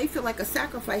people, but they feel like a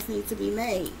sacrifice needs to be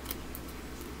made.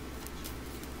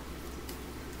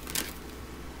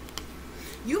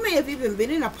 You may have even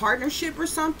been in a partnership or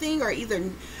something, or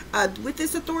either with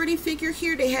this authority figure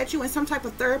here, they had you in some type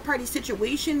of third-party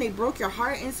situation. They broke your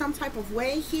heart in some type of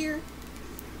way here.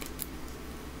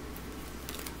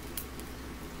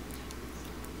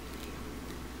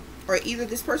 Or either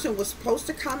this person was supposed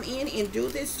to come in and do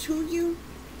this to you,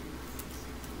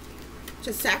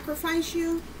 to sacrifice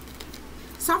you.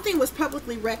 Something was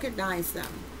publicly recognized, though.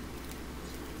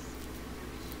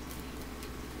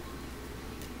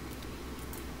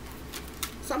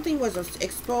 Something was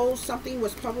exposed. Something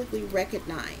was publicly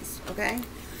recognized, okay?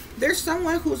 There's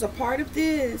someone who's a part of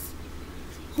this,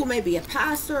 who may be a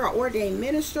pastor or ordained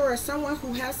minister, or someone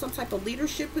who has some type of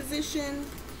leadership position.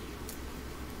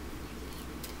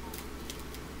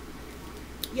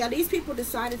 Yeah, these people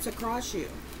decided to cross you,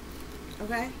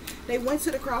 okay? They went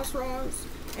to the crossroads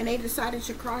and they decided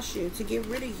to cross you, to get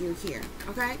rid of you here,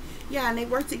 okay? Yeah, and they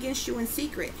worked against you in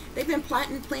secret. They've been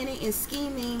plotting, planning, and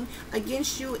scheming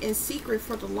against you in secret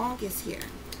for the longest here.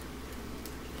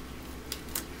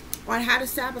 On how to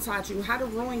sabotage you, how to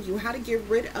ruin you, how to get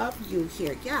rid of you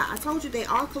here. Yeah, I told you they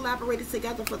all collaborated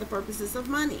together for the purposes of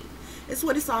money. It's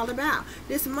what it's all about.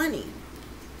 This money.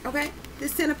 Okay,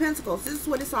 this Ten of Pentacles, this is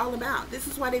what it's all about. This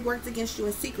is why they worked against you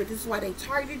in secret. This is why they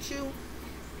targeted you.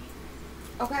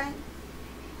 Okay,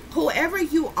 whoever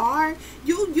you are,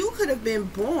 you could have been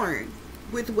born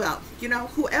with wealth. You know,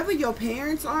 whoever your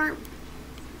parents are,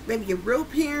 maybe your real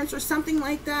parents or something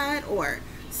like that, or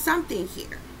something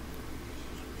here.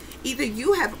 Either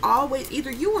you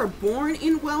were born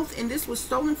in wealth and this was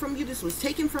stolen from you, this was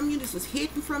taken from you, this was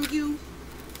hidden from you,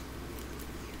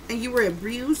 and you were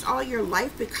abused all your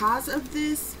life because of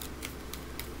this.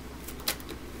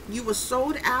 You were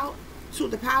sold out to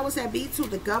the powers that be, to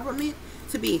the government,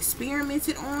 to be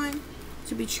experimented on,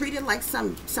 to be treated like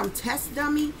some test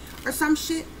dummy or some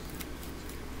shit.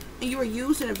 And you were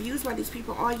used and abused by these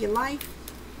people all your life.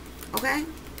 Okay?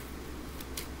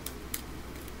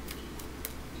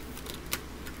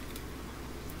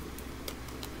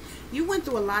 You went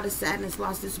through a lot of sadness,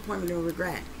 loss, disappointment, and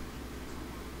regret.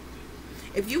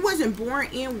 If you wasn't born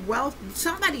in wealth,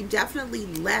 somebody definitely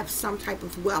left some type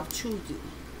of wealth to you.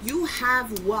 You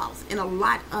have wealth and a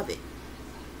lot of it.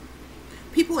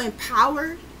 People in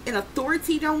power and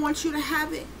authority don't want you to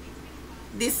have it.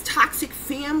 This toxic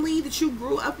family that you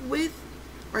grew up with,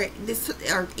 or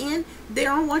they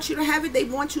don't want you to have it. They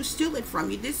want to steal it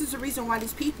from you. This is the reason why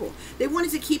these people, they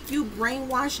wanted to keep you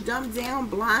brainwashed, dumbed down,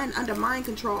 blind, under mind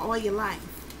control all your life.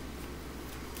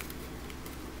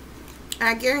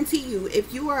 I guarantee you,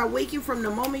 if you are awakened from the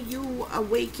moment you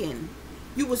awaken,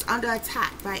 you was under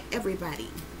attack by everybody.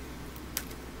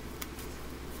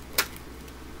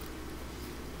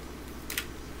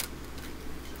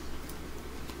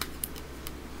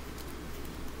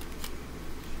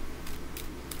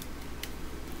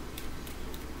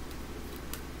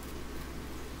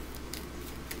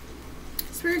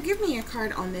 Spirit, give me a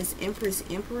card on this Empress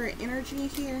Emperor energy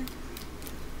here.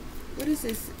 What is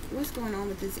this? What's going on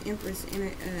with this Empress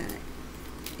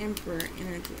Emperor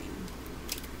energy?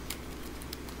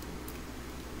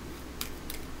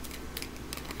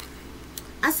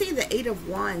 I see the Eight of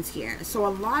Wands here. So a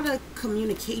lot of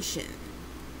communication.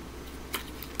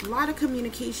 A lot of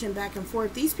communication back and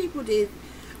forth. These people did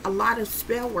a lot of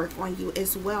spell work on you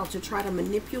as well to try to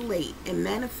manipulate and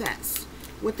manifest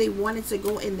what they wanted to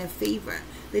go in their favor.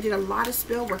 They did a lot of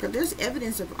spell work. There's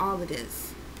evidence of all of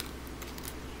this.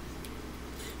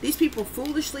 These people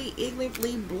foolishly,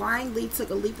 ignorantly, blindly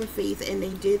took a leap of faith and they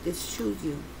did this to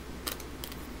you.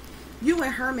 You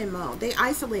in hermit mode. They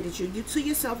isolated you. You to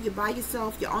yourself, you're by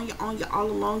yourself, you're on your own, you're all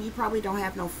alone. You probably don't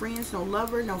have no friends, no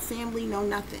lover, no family, no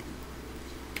nothing.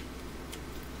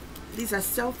 These are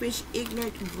selfish,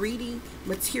 ignorant, greedy,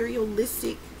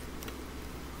 materialistic,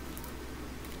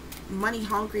 money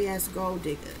hungry ass gold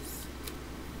diggers.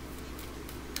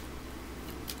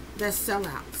 They're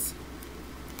sellouts.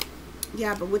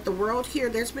 Yeah, but with the world here,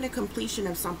 there's been a completion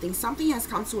of something. Something has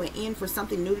come to an end for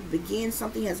something new to begin.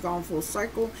 Something has gone full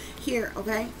circle here,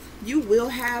 okay? You will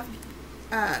have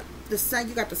the sun.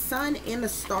 You got the sun and the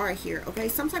star here, okay?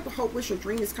 Some type of hope, wish, or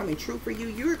dream is coming true for you.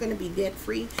 You're going to be debt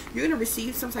free. You're going to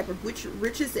receive some type of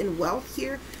riches and wealth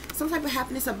here. Some type of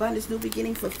happiness, abundance, new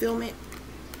beginning, fulfillment,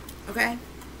 okay?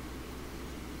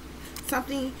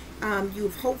 Something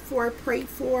you've hoped for, prayed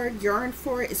for, yearned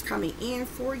for, is coming in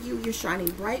for you. You're shining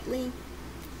brightly.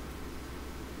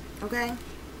 Okay?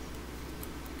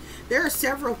 There are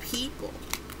several people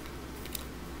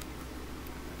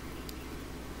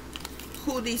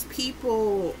who these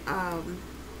people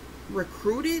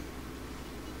recruited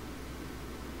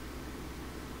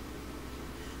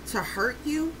to hurt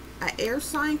you. An air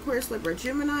sign, Aquarius, Libra,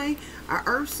 Gemini. An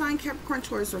earth sign, Capricorn,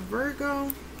 Taurus, or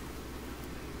Virgo.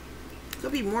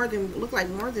 Could be more than, look like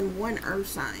more than one earth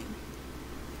sign.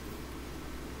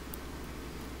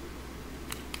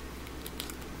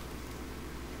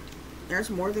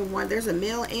 There's more than one. There's a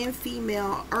male and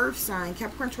female earth sign,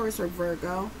 Capricorn, Taurus, or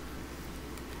Virgo.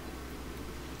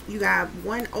 You got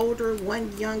one older,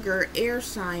 one younger air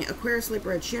sign, Aquarius,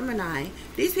 Libra, Gemini.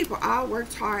 These people all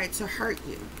worked hard to hurt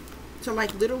you. To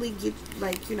like literally get,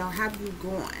 like, you know, have you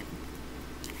gone.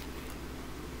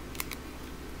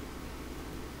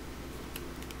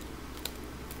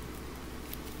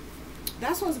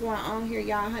 That's what's going on here,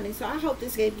 y'all, honey. So I hope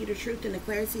this gave you the truth and the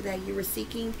clarity that you were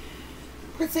seeking,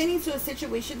 pertaining to a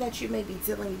situation that you may be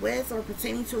dealing with, or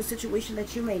pertaining to a situation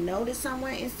that you may know that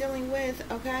someone is dealing with,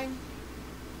 okay?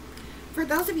 For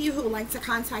those of you who would like to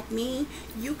contact me,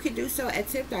 you could do so at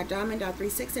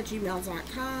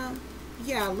tip.diamond.36@gmail.com.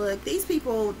 Yeah, look, these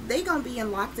people, they gonna be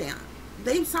in lockdown.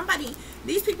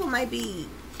 These people might be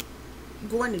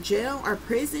going to jail or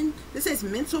prison. This is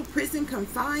mental prison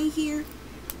confined here.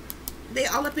 They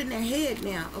all up in their head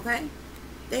now, okay?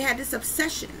 They had this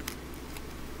obsession.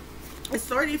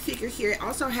 Authority figure here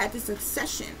also had this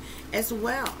obsession as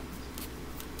well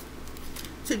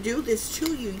to do this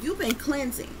to you. You've been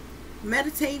cleansing,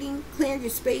 meditating, clearing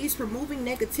your space, removing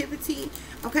negativity,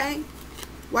 okay?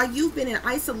 While you've been in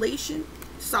isolation,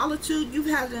 solitude, you've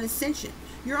had an ascension.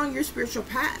 You're on your spiritual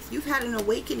path. You've had an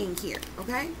awakening here,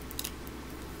 okay?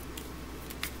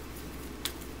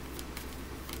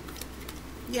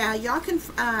 Yeah, y'all can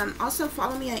also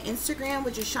follow me on Instagram,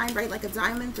 which is Shine Bright Like a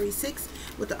Diamond 36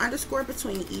 with the underscore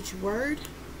between each word.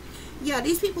 Yeah,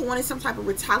 these people wanted some type of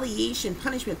retaliation,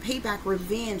 punishment, payback,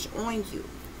 revenge on you.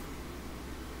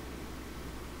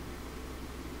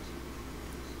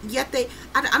 Yet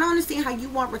I don't understand how you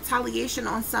want retaliation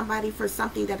on somebody for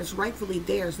something that is rightfully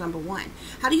theirs, number one.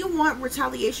 How do you want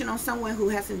retaliation on someone who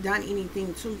hasn't done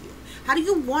anything to you? How do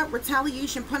you want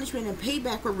retaliation, punishment, and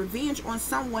payback or revenge on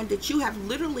someone that you have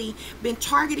literally been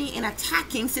targeting and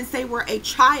attacking since they were a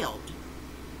child?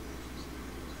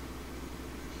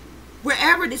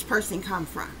 Wherever this person come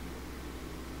from.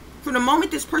 From the moment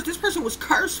this person was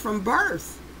cursed from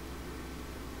birth.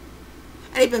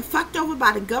 And they've been fucked over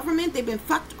by the government. They've been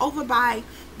fucked over by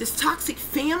this toxic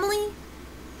family.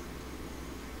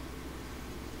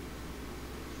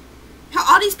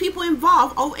 How all these people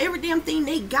involved owe every damn thing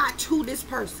they got to this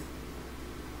person.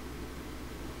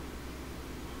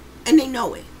 And they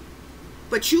know it.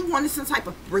 But you wanted some type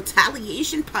of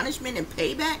retaliation, punishment, and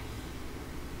payback?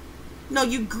 No,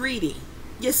 you're greedy.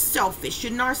 You're selfish.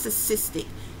 You're narcissistic.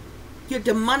 You're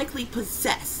demonically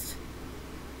possessed.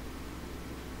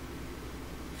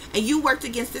 And you worked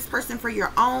against this person for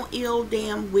your own ill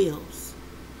damn wills.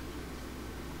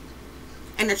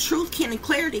 And the truth and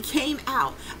clarity came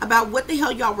out about what the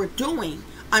hell y'all were doing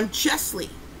unjustly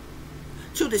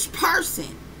to this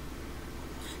person.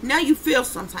 Now you feel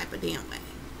some type of damn way.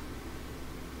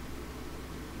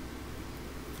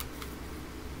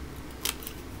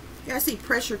 Yeah, I see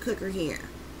pressure cooker here.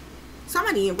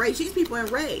 Somebody enraged. These people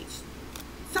enraged.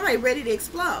 Somebody ready to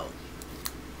explode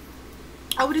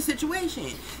over the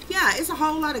situation. Yeah, it's a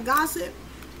whole lot of gossip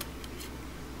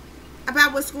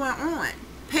about what's going on.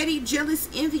 Petty, jealous,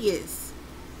 envious.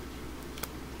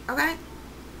 Okay?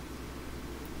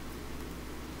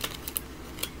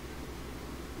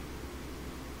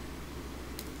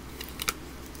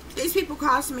 These people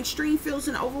cause some extreme feels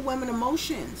and overwhelming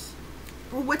emotions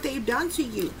for what they've done to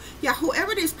you. Yeah,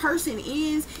 whoever this person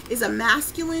is a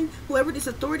masculine. Whoever this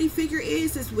authority figure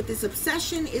is with this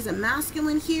obsession, is a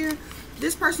masculine here.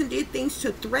 This person did things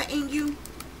to threaten you,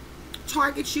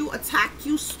 target you, attack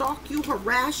you, stalk you,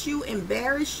 harass you,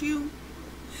 embarrass you.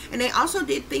 And they also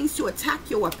did things to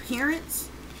attack your appearance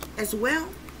as well.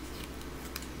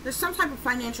 There's some type of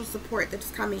financial support that's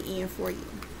coming in for you.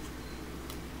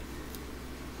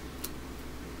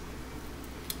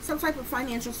 Some type of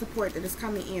financial support that is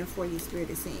coming in for you, Spirit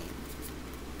is saying.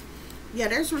 Yeah,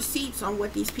 there's receipts on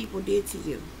what these people did to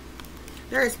you.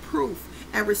 There is proof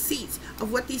and receipts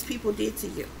of what these people did to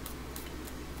you.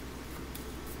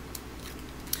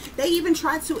 They even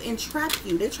tried to entrap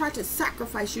you. They tried to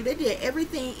sacrifice you. They did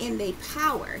everything in their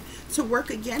power to work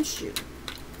against you.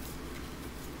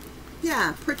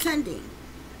 Yeah, pretending,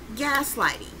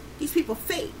 gaslighting. These people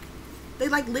fake. They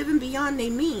like living beyond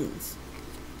their means.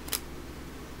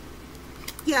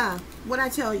 Yeah, what I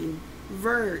tell you,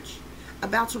 Verge,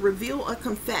 about to reveal or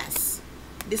confess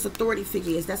this authority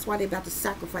figure is. That's why they're about to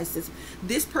sacrifice this.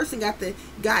 This person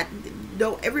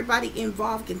though everybody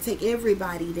involved can take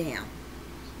everybody down.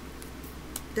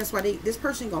 That's why this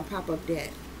person gonna pop up dead,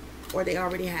 or they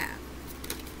already have.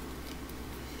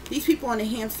 These people on the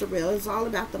hamster wheel, it's all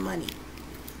about the money.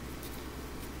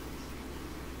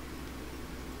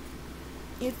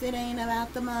 If it ain't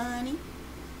about the money,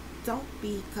 don't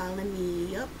be calling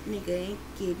me up, nigga. Ain't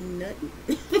getting nothing.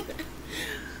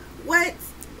 What?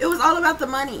 It was all about the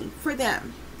money for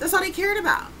them. That's all they cared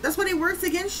about. That's why they worked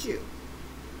against you.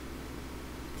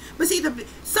 But see,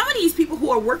 some of these people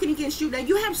who are working against you, now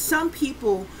you have some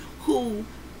people who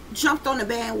jumped on the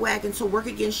bandwagon to work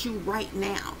against you right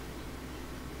now.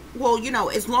 Well, you know,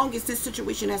 as long as this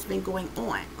situation has been going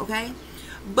on, okay?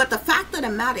 But the fact of the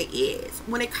matter is,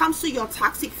 when it comes to your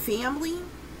toxic family,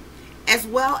 as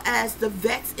well as the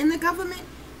vets in the government,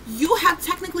 you have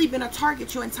technically been a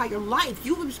target your entire life.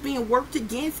 You was being worked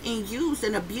against and used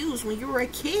and abused when you were a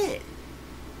kid.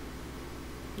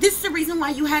 This is the reason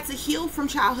why you had to heal from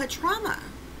childhood trauma.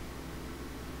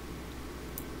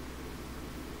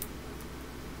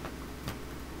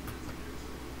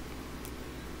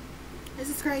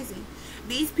 This is crazy.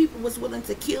 These people was willing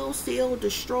to kill, steal,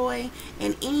 destroy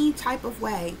in any type of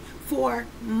way for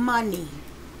money.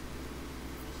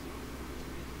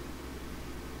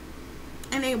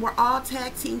 And they were all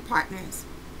tag team partners.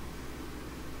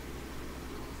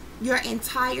 Your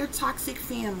entire toxic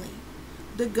family,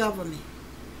 the government.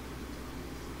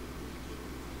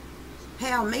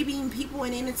 Hell, maybe even people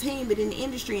in entertainment, in the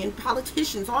industry, and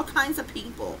politicians, all kinds of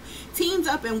people teamed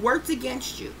up and worked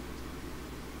against you.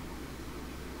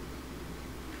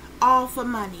 All for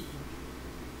money.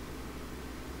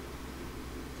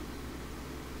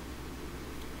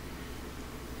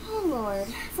 Oh Lord.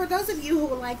 For those of you who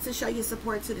would like to show your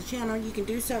support to the channel, you can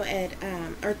do so at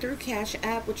or through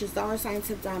CASHAPP, which is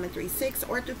 $tip-diamond36,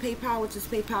 or through PayPal, which is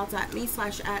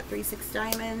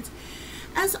paypal.me/@36diamond.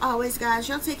 As always, guys,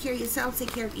 y'all take care of yourself,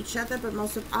 take care of each other, but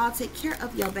most of all, take care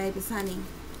of your babies, honey.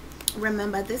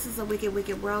 Remember, this is a wicked,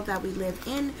 wicked world that we live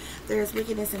in. There is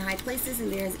wickedness in high places,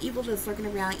 and there is evil that's lurking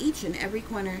around each and every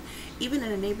corner, even in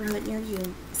a neighborhood near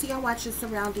you. So y'all watch your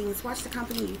surroundings, watch the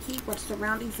company you keep, watch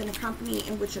surroundings in the company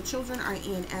in which your children are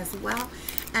in as well.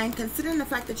 And considering the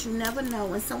fact that you never know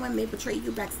when someone may betray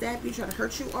you, backstab you, try to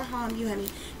hurt you, or harm you, honey,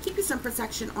 keep you some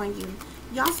protection on you.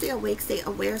 Y'all stay awake, stay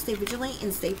aware, stay vigilant,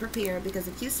 and stay prepared, because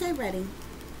if you stay ready,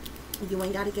 you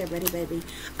ain't got to get ready, baby.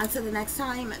 Until the next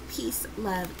time, peace,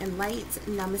 love, and light.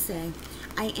 Namaste.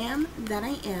 I am that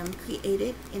I am,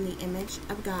 created in the image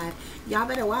of God. Y'all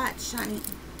better watch, honey.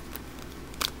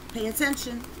 Pay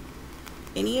attention.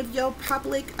 Any of your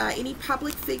any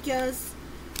public figures,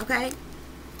 okay?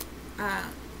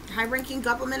 High-ranking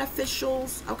government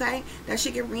officials, okay? That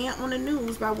should get ran on the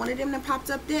news by one of them that popped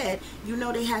up dead. You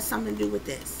know they had something to do with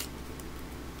this.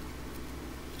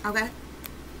 Okay?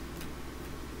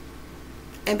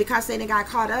 And because they got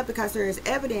caught up, because there is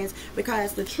evidence,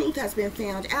 because the truth has been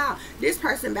found out, this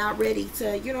person about ready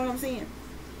to, you know what I'm saying?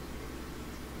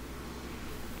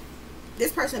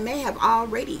 This person may have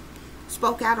already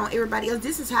spoke out on everybody else.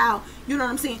 This is how, you know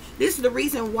what I'm saying? This is the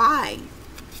reason why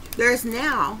there's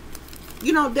now,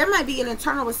 you know, there might be an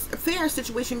internal affairs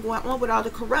situation going on with all the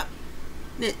corrupt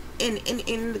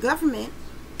in the government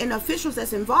and the officials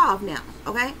that's involved now,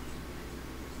 okay?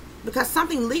 Because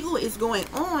something legal is going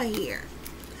on here.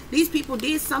 These people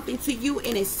did something to you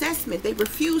in assessment. They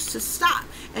refused to stop.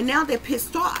 And now they're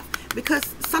pissed off because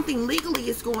something legally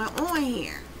is going on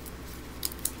here.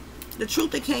 The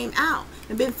truth that came out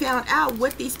and been found out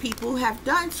what these people have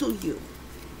done to you.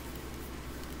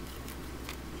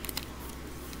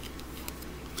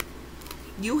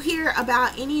 You hear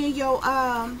about any of your,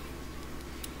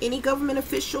 any government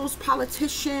officials,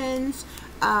 politicians,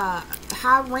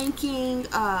 high-ranking,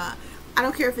 I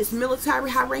don't care if it's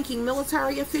military, high-ranking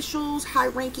military officials,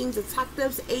 high-ranking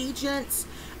detectives, agents,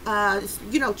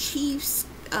 you know, chiefs,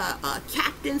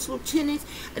 captains, lieutenants,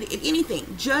 anything,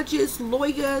 judges,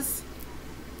 lawyers,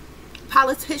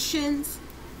 politicians,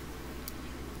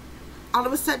 all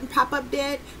of a sudden pop up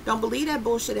dead. Don't believe that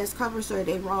bullshit as cover story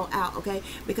they roll out, okay?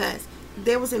 Because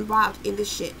they was involved in this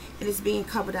shit and it's being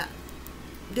covered up.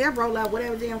 They'll roll out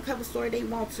whatever damn cover story they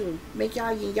want to. Make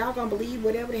y'all gonna believe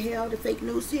whatever the hell the fake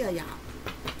news tell y'all.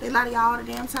 They lie to y'all all the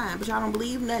damn time, but y'all don't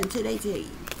believe nothing until they tell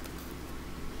you.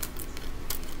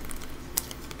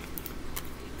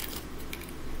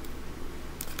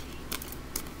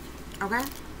 Okay?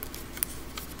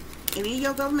 Any of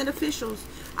your government officials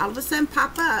all of a sudden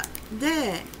pop up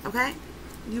dead, okay?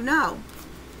 you know,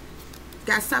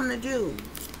 got something to do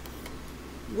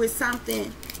with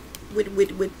something,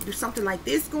 with something like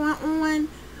this going on.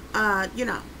 You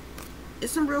know,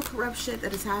 it's some real corrupt shit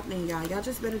that is happening, y'all. Y'all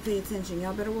just better pay attention.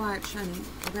 Y'all better watch, honey.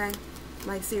 Okay?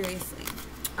 Like, seriously.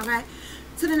 Okay?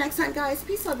 Till the next time, guys.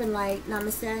 Peace, love, and light.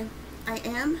 Namaste. I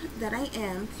am that I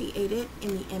am, created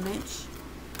in the image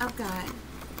of God.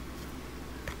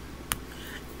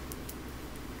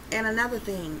 And another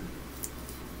thing,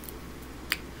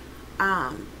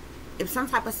 if some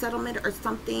type of settlement or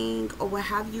something or what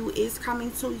have you is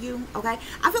coming to you, okay,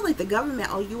 I feel like the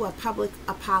government owe you a public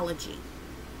apology,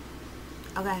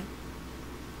 okay,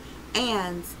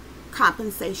 and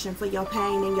compensation for your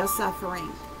pain and your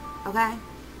suffering, okay.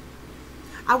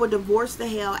 I would divorce the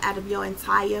hell out of your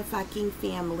entire fucking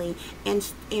family and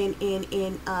sue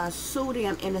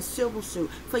them in a civil suit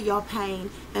for your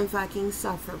pain and fucking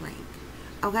suffering,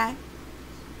 okay.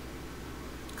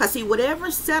 Because see, whatever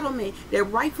settlement that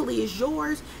rightfully is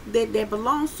yours, that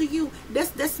belongs to you,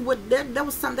 that's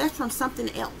from something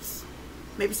else.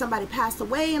 Maybe somebody passed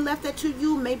away and left that to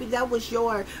you. Maybe that was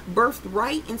your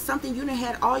birthright and something you done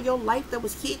had all your life that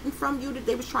was hidden from you, that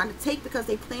they was trying to take because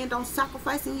they planned on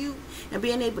sacrificing you and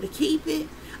being able to keep it.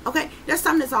 Okay, that's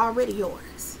something that's already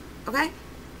yours. Okay,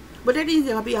 but there needs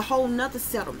to be a whole nother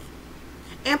settlement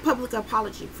and public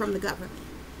apology from the government,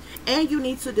 and you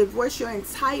need to divorce your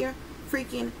entire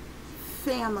freaking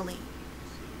family.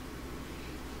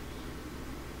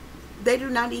 They do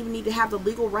not even need to have the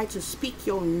legal right to speak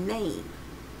your name.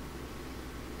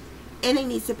 And they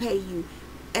need to pay you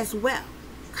as well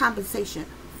compensation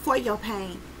for your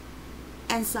pain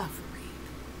and suffering.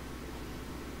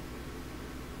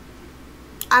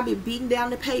 I be beating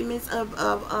down the payments of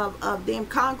them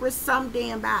Congress, some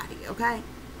damn body, okay?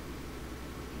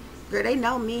 Girl, they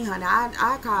know me, honey.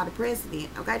 I call the president,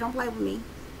 okay? Don't play with me.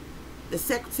 The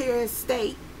Secretary of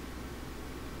State,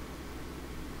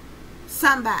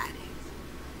 somebody,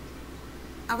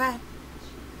 okay,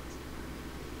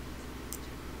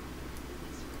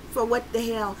 for what the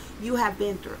hell you have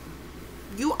been through.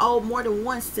 You owe more than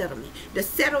one settlement. The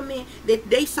settlement that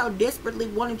they so desperately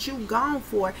wanted you gone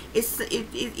for, it's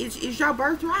your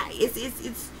birthright.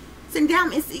 It's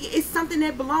endowment. It's something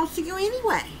that belongs to you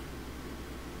anyway.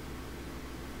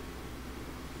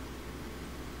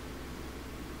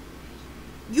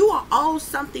 You are owed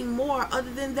something more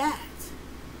other than that.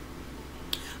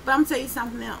 But I'm going to tell you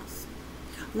something else.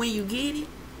 When you get it,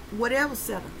 whatever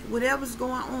settlement, whatever's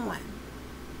going on,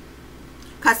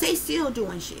 because they still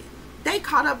doing shit. They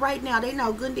caught up right now. They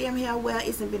know good and damn hell well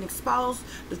it's been exposed.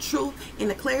 The truth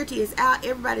and the clarity is out.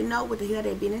 Everybody know what the hell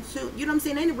they've been into. You know what I'm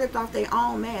saying? They done ripped off their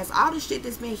own mask. All the shit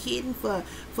that's been hidden for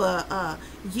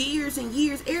years and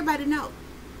years, everybody know.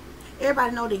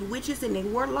 Everybody know they witches and they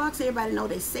warlocks. Everybody know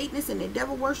they Satanists and they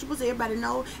devil worshippers. Everybody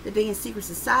know that they in secret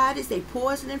societies. They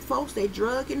poisoning folks. They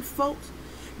drugging folks.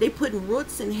 They putting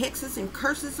roots and hexes and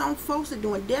curses on folks. They're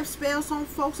doing death spells on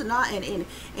folks and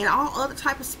all other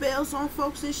type of spells on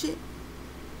folks and shit.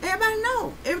 Everybody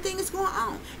know everything is going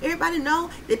on. Everybody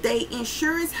know that they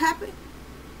insurance happen.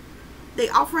 They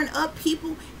offering up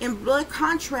people in blood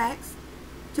contracts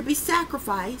to be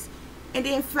sacrificed and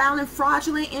then filing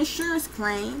fraudulent insurance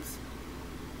claims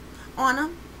on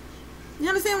them. You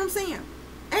understand what I'm saying?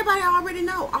 Everybody already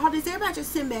know all this. Everybody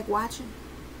just sitting back watching.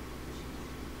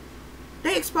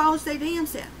 They exposed their damn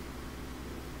self.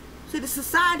 See, the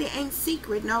society ain't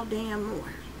secret no damn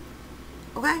more.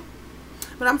 Okay?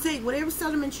 But I'm saying, whatever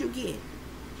settlement you get,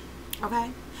 okay,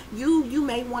 you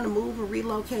may want to move or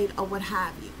relocate or what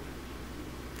have you.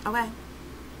 Okay?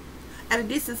 At a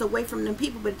distance away from them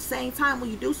people, but at the same time, when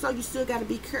you do so, you still got to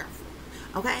be careful.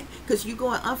 Okay? Because you're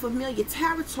going unfamiliar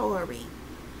territory.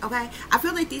 Okay? I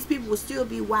feel like these people will still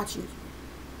be watching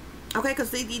you. Okay?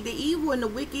 Because the evil and the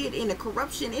wicked and the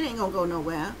corruption, it ain't going to go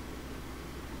nowhere.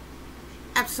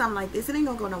 After something like this, it ain't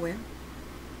going to go nowhere.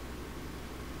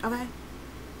 Okay?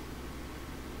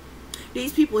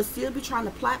 These people will still be trying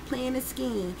to plot, plan, and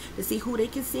scheme to see who they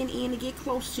can send in to get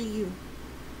close to you.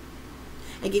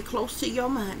 And get close to your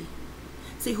money.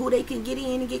 See who they can get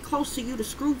in and get close to you to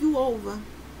screw you over.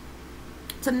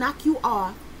 To knock you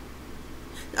off.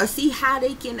 Or see how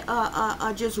they can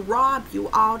just rob you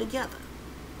altogether.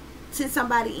 Send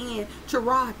somebody in to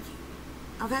rob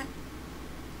you. Okay?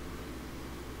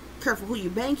 Careful who you're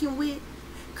banking with.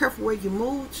 Careful where you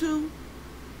move to.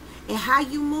 And how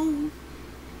you move.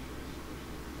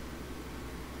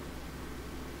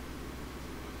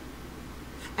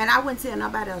 And I wouldn't tell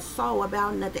nobody a soul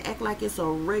about nothing. Act like it's a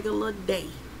regular day.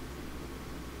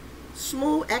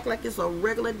 Smooth, act like it's a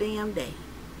regular damn day.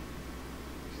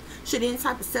 Should any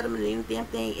type of settlement or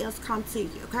anything else come to you,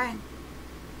 okay?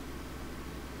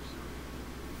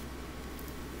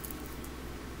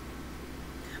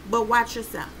 But watch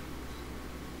yourself.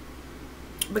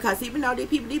 Because even though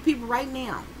these people right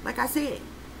now, like I said,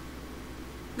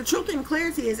 the truth and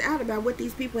clarity is out about what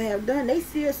these people have done. They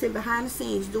still sit behind the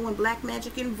scenes doing black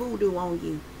magic and voodoo on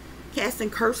you. Casting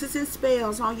curses and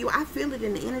spells on you. I feel it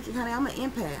in the energy, honey. I'm an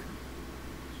empath.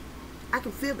 I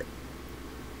can feel it.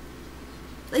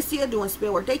 They still doing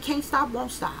spell work. They can't stop,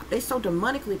 won't stop. They so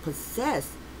demonically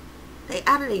possessed. They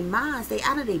out of their minds. They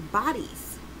out of their bodies.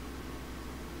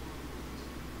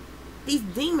 These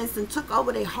demons done took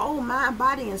over their whole mind,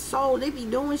 body, and soul. They be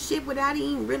doing shit without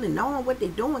even really knowing what they're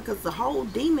doing, because the whole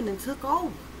demon done took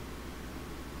over.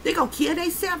 They gonna kill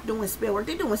themselves doing spell work.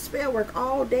 They doing spell work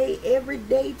all day, every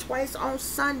day, twice on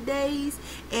Sundays,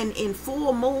 and in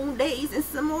full moon days, and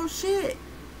some more shit.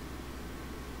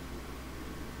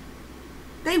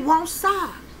 They won't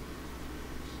stop.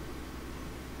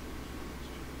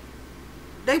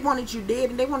 They wanted you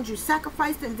dead, and they wanted you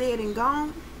sacrificed and dead and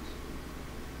gone.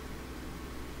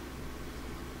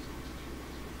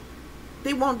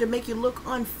 They wanted to make you look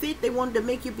unfit. They wanted to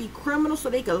make you be criminal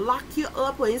so they could lock you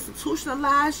up or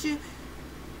institutionalize you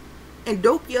and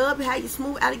dope you up, have you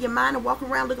smooth out of your mind and walk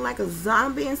around looking like a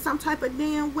zombie in some type of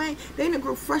damn way. They done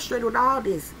grew frustrated with all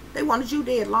this. They wanted you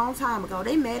dead a long time ago.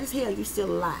 They mad as hell you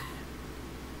still alive.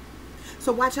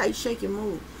 So watch how you shake and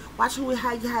move. Watch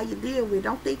how you deal with it.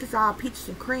 Don't think it's all peaches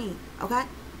and cream, okay?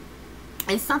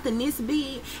 And something this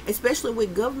big, especially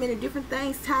with government and different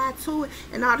things tied to it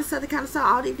and all this other kind of stuff,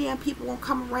 all these damn people won't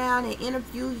come around and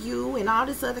interview you and all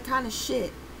this other kind of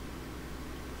shit,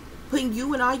 putting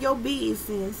you in all your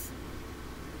business,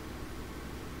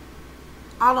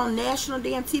 all on national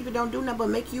damn TV. Don't do nothing but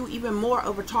make you even more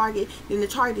of a target than the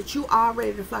target that you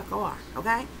already the fuck are,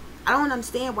 okay? I don't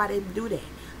understand why they do that.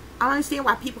 I don't understand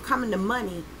why people come into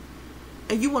money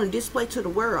and you want to display to the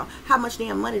world how much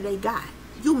damn money they got.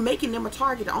 You making them a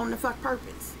target on the fuck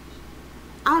purpose.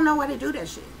 I don't know why they do that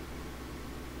shit.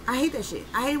 I hate that shit.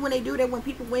 I hate when they do that, when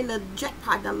people win the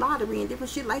jackpot, the lottery, and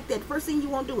different shit like that. The first thing you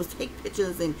want to do is take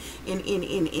pictures and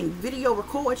video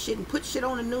record shit and put shit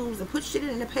on the news and put shit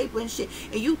in the paper and shit.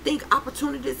 And you think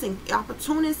opportunists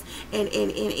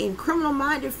and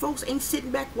criminal-minded folks ain't sitting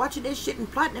back watching that shit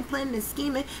and plotting and planning and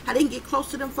scheming how they can get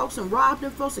close to them folks and rob them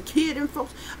folks or kill them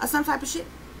folks or some type of shit.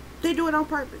 They do it on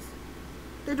purpose.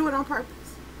 They do it on purpose.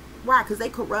 Why? Because they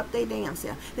corrupt their damn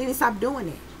self. They didn't stop doing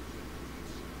it.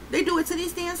 They do it to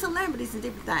these damn celebrities and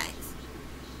different things.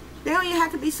 They don't even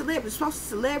have to be celebrities. Supposed to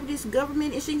celebrities,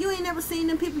 government and shit. You ain't never seen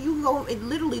them people. You can go and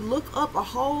literally look up a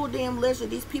whole damn list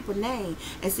of these people's names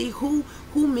and see who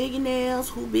millionaires,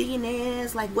 who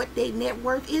billionaires, like what their net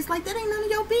worth is. Like, that ain't none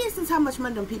of your business how much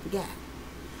money them people got.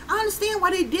 I understand why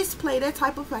they display that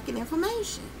type of fucking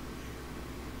information.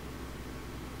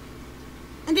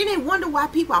 And then they wonder why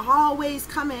people are always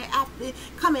coming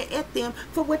at them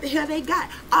for what the hell they got.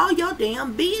 All your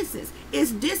damn business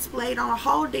is displayed on a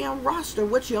whole damn roster.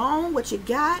 What you own, what you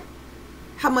got,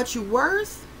 how much you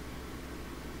worth.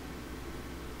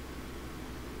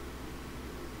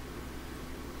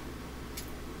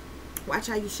 Watch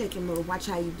how you shake and move. Watch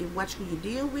how you do. Watch who you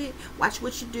deal with. Watch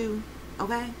what you do.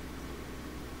 Okay?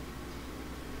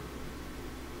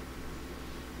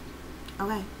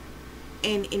 Okay?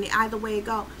 And either way it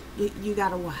go, you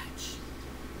gotta watch.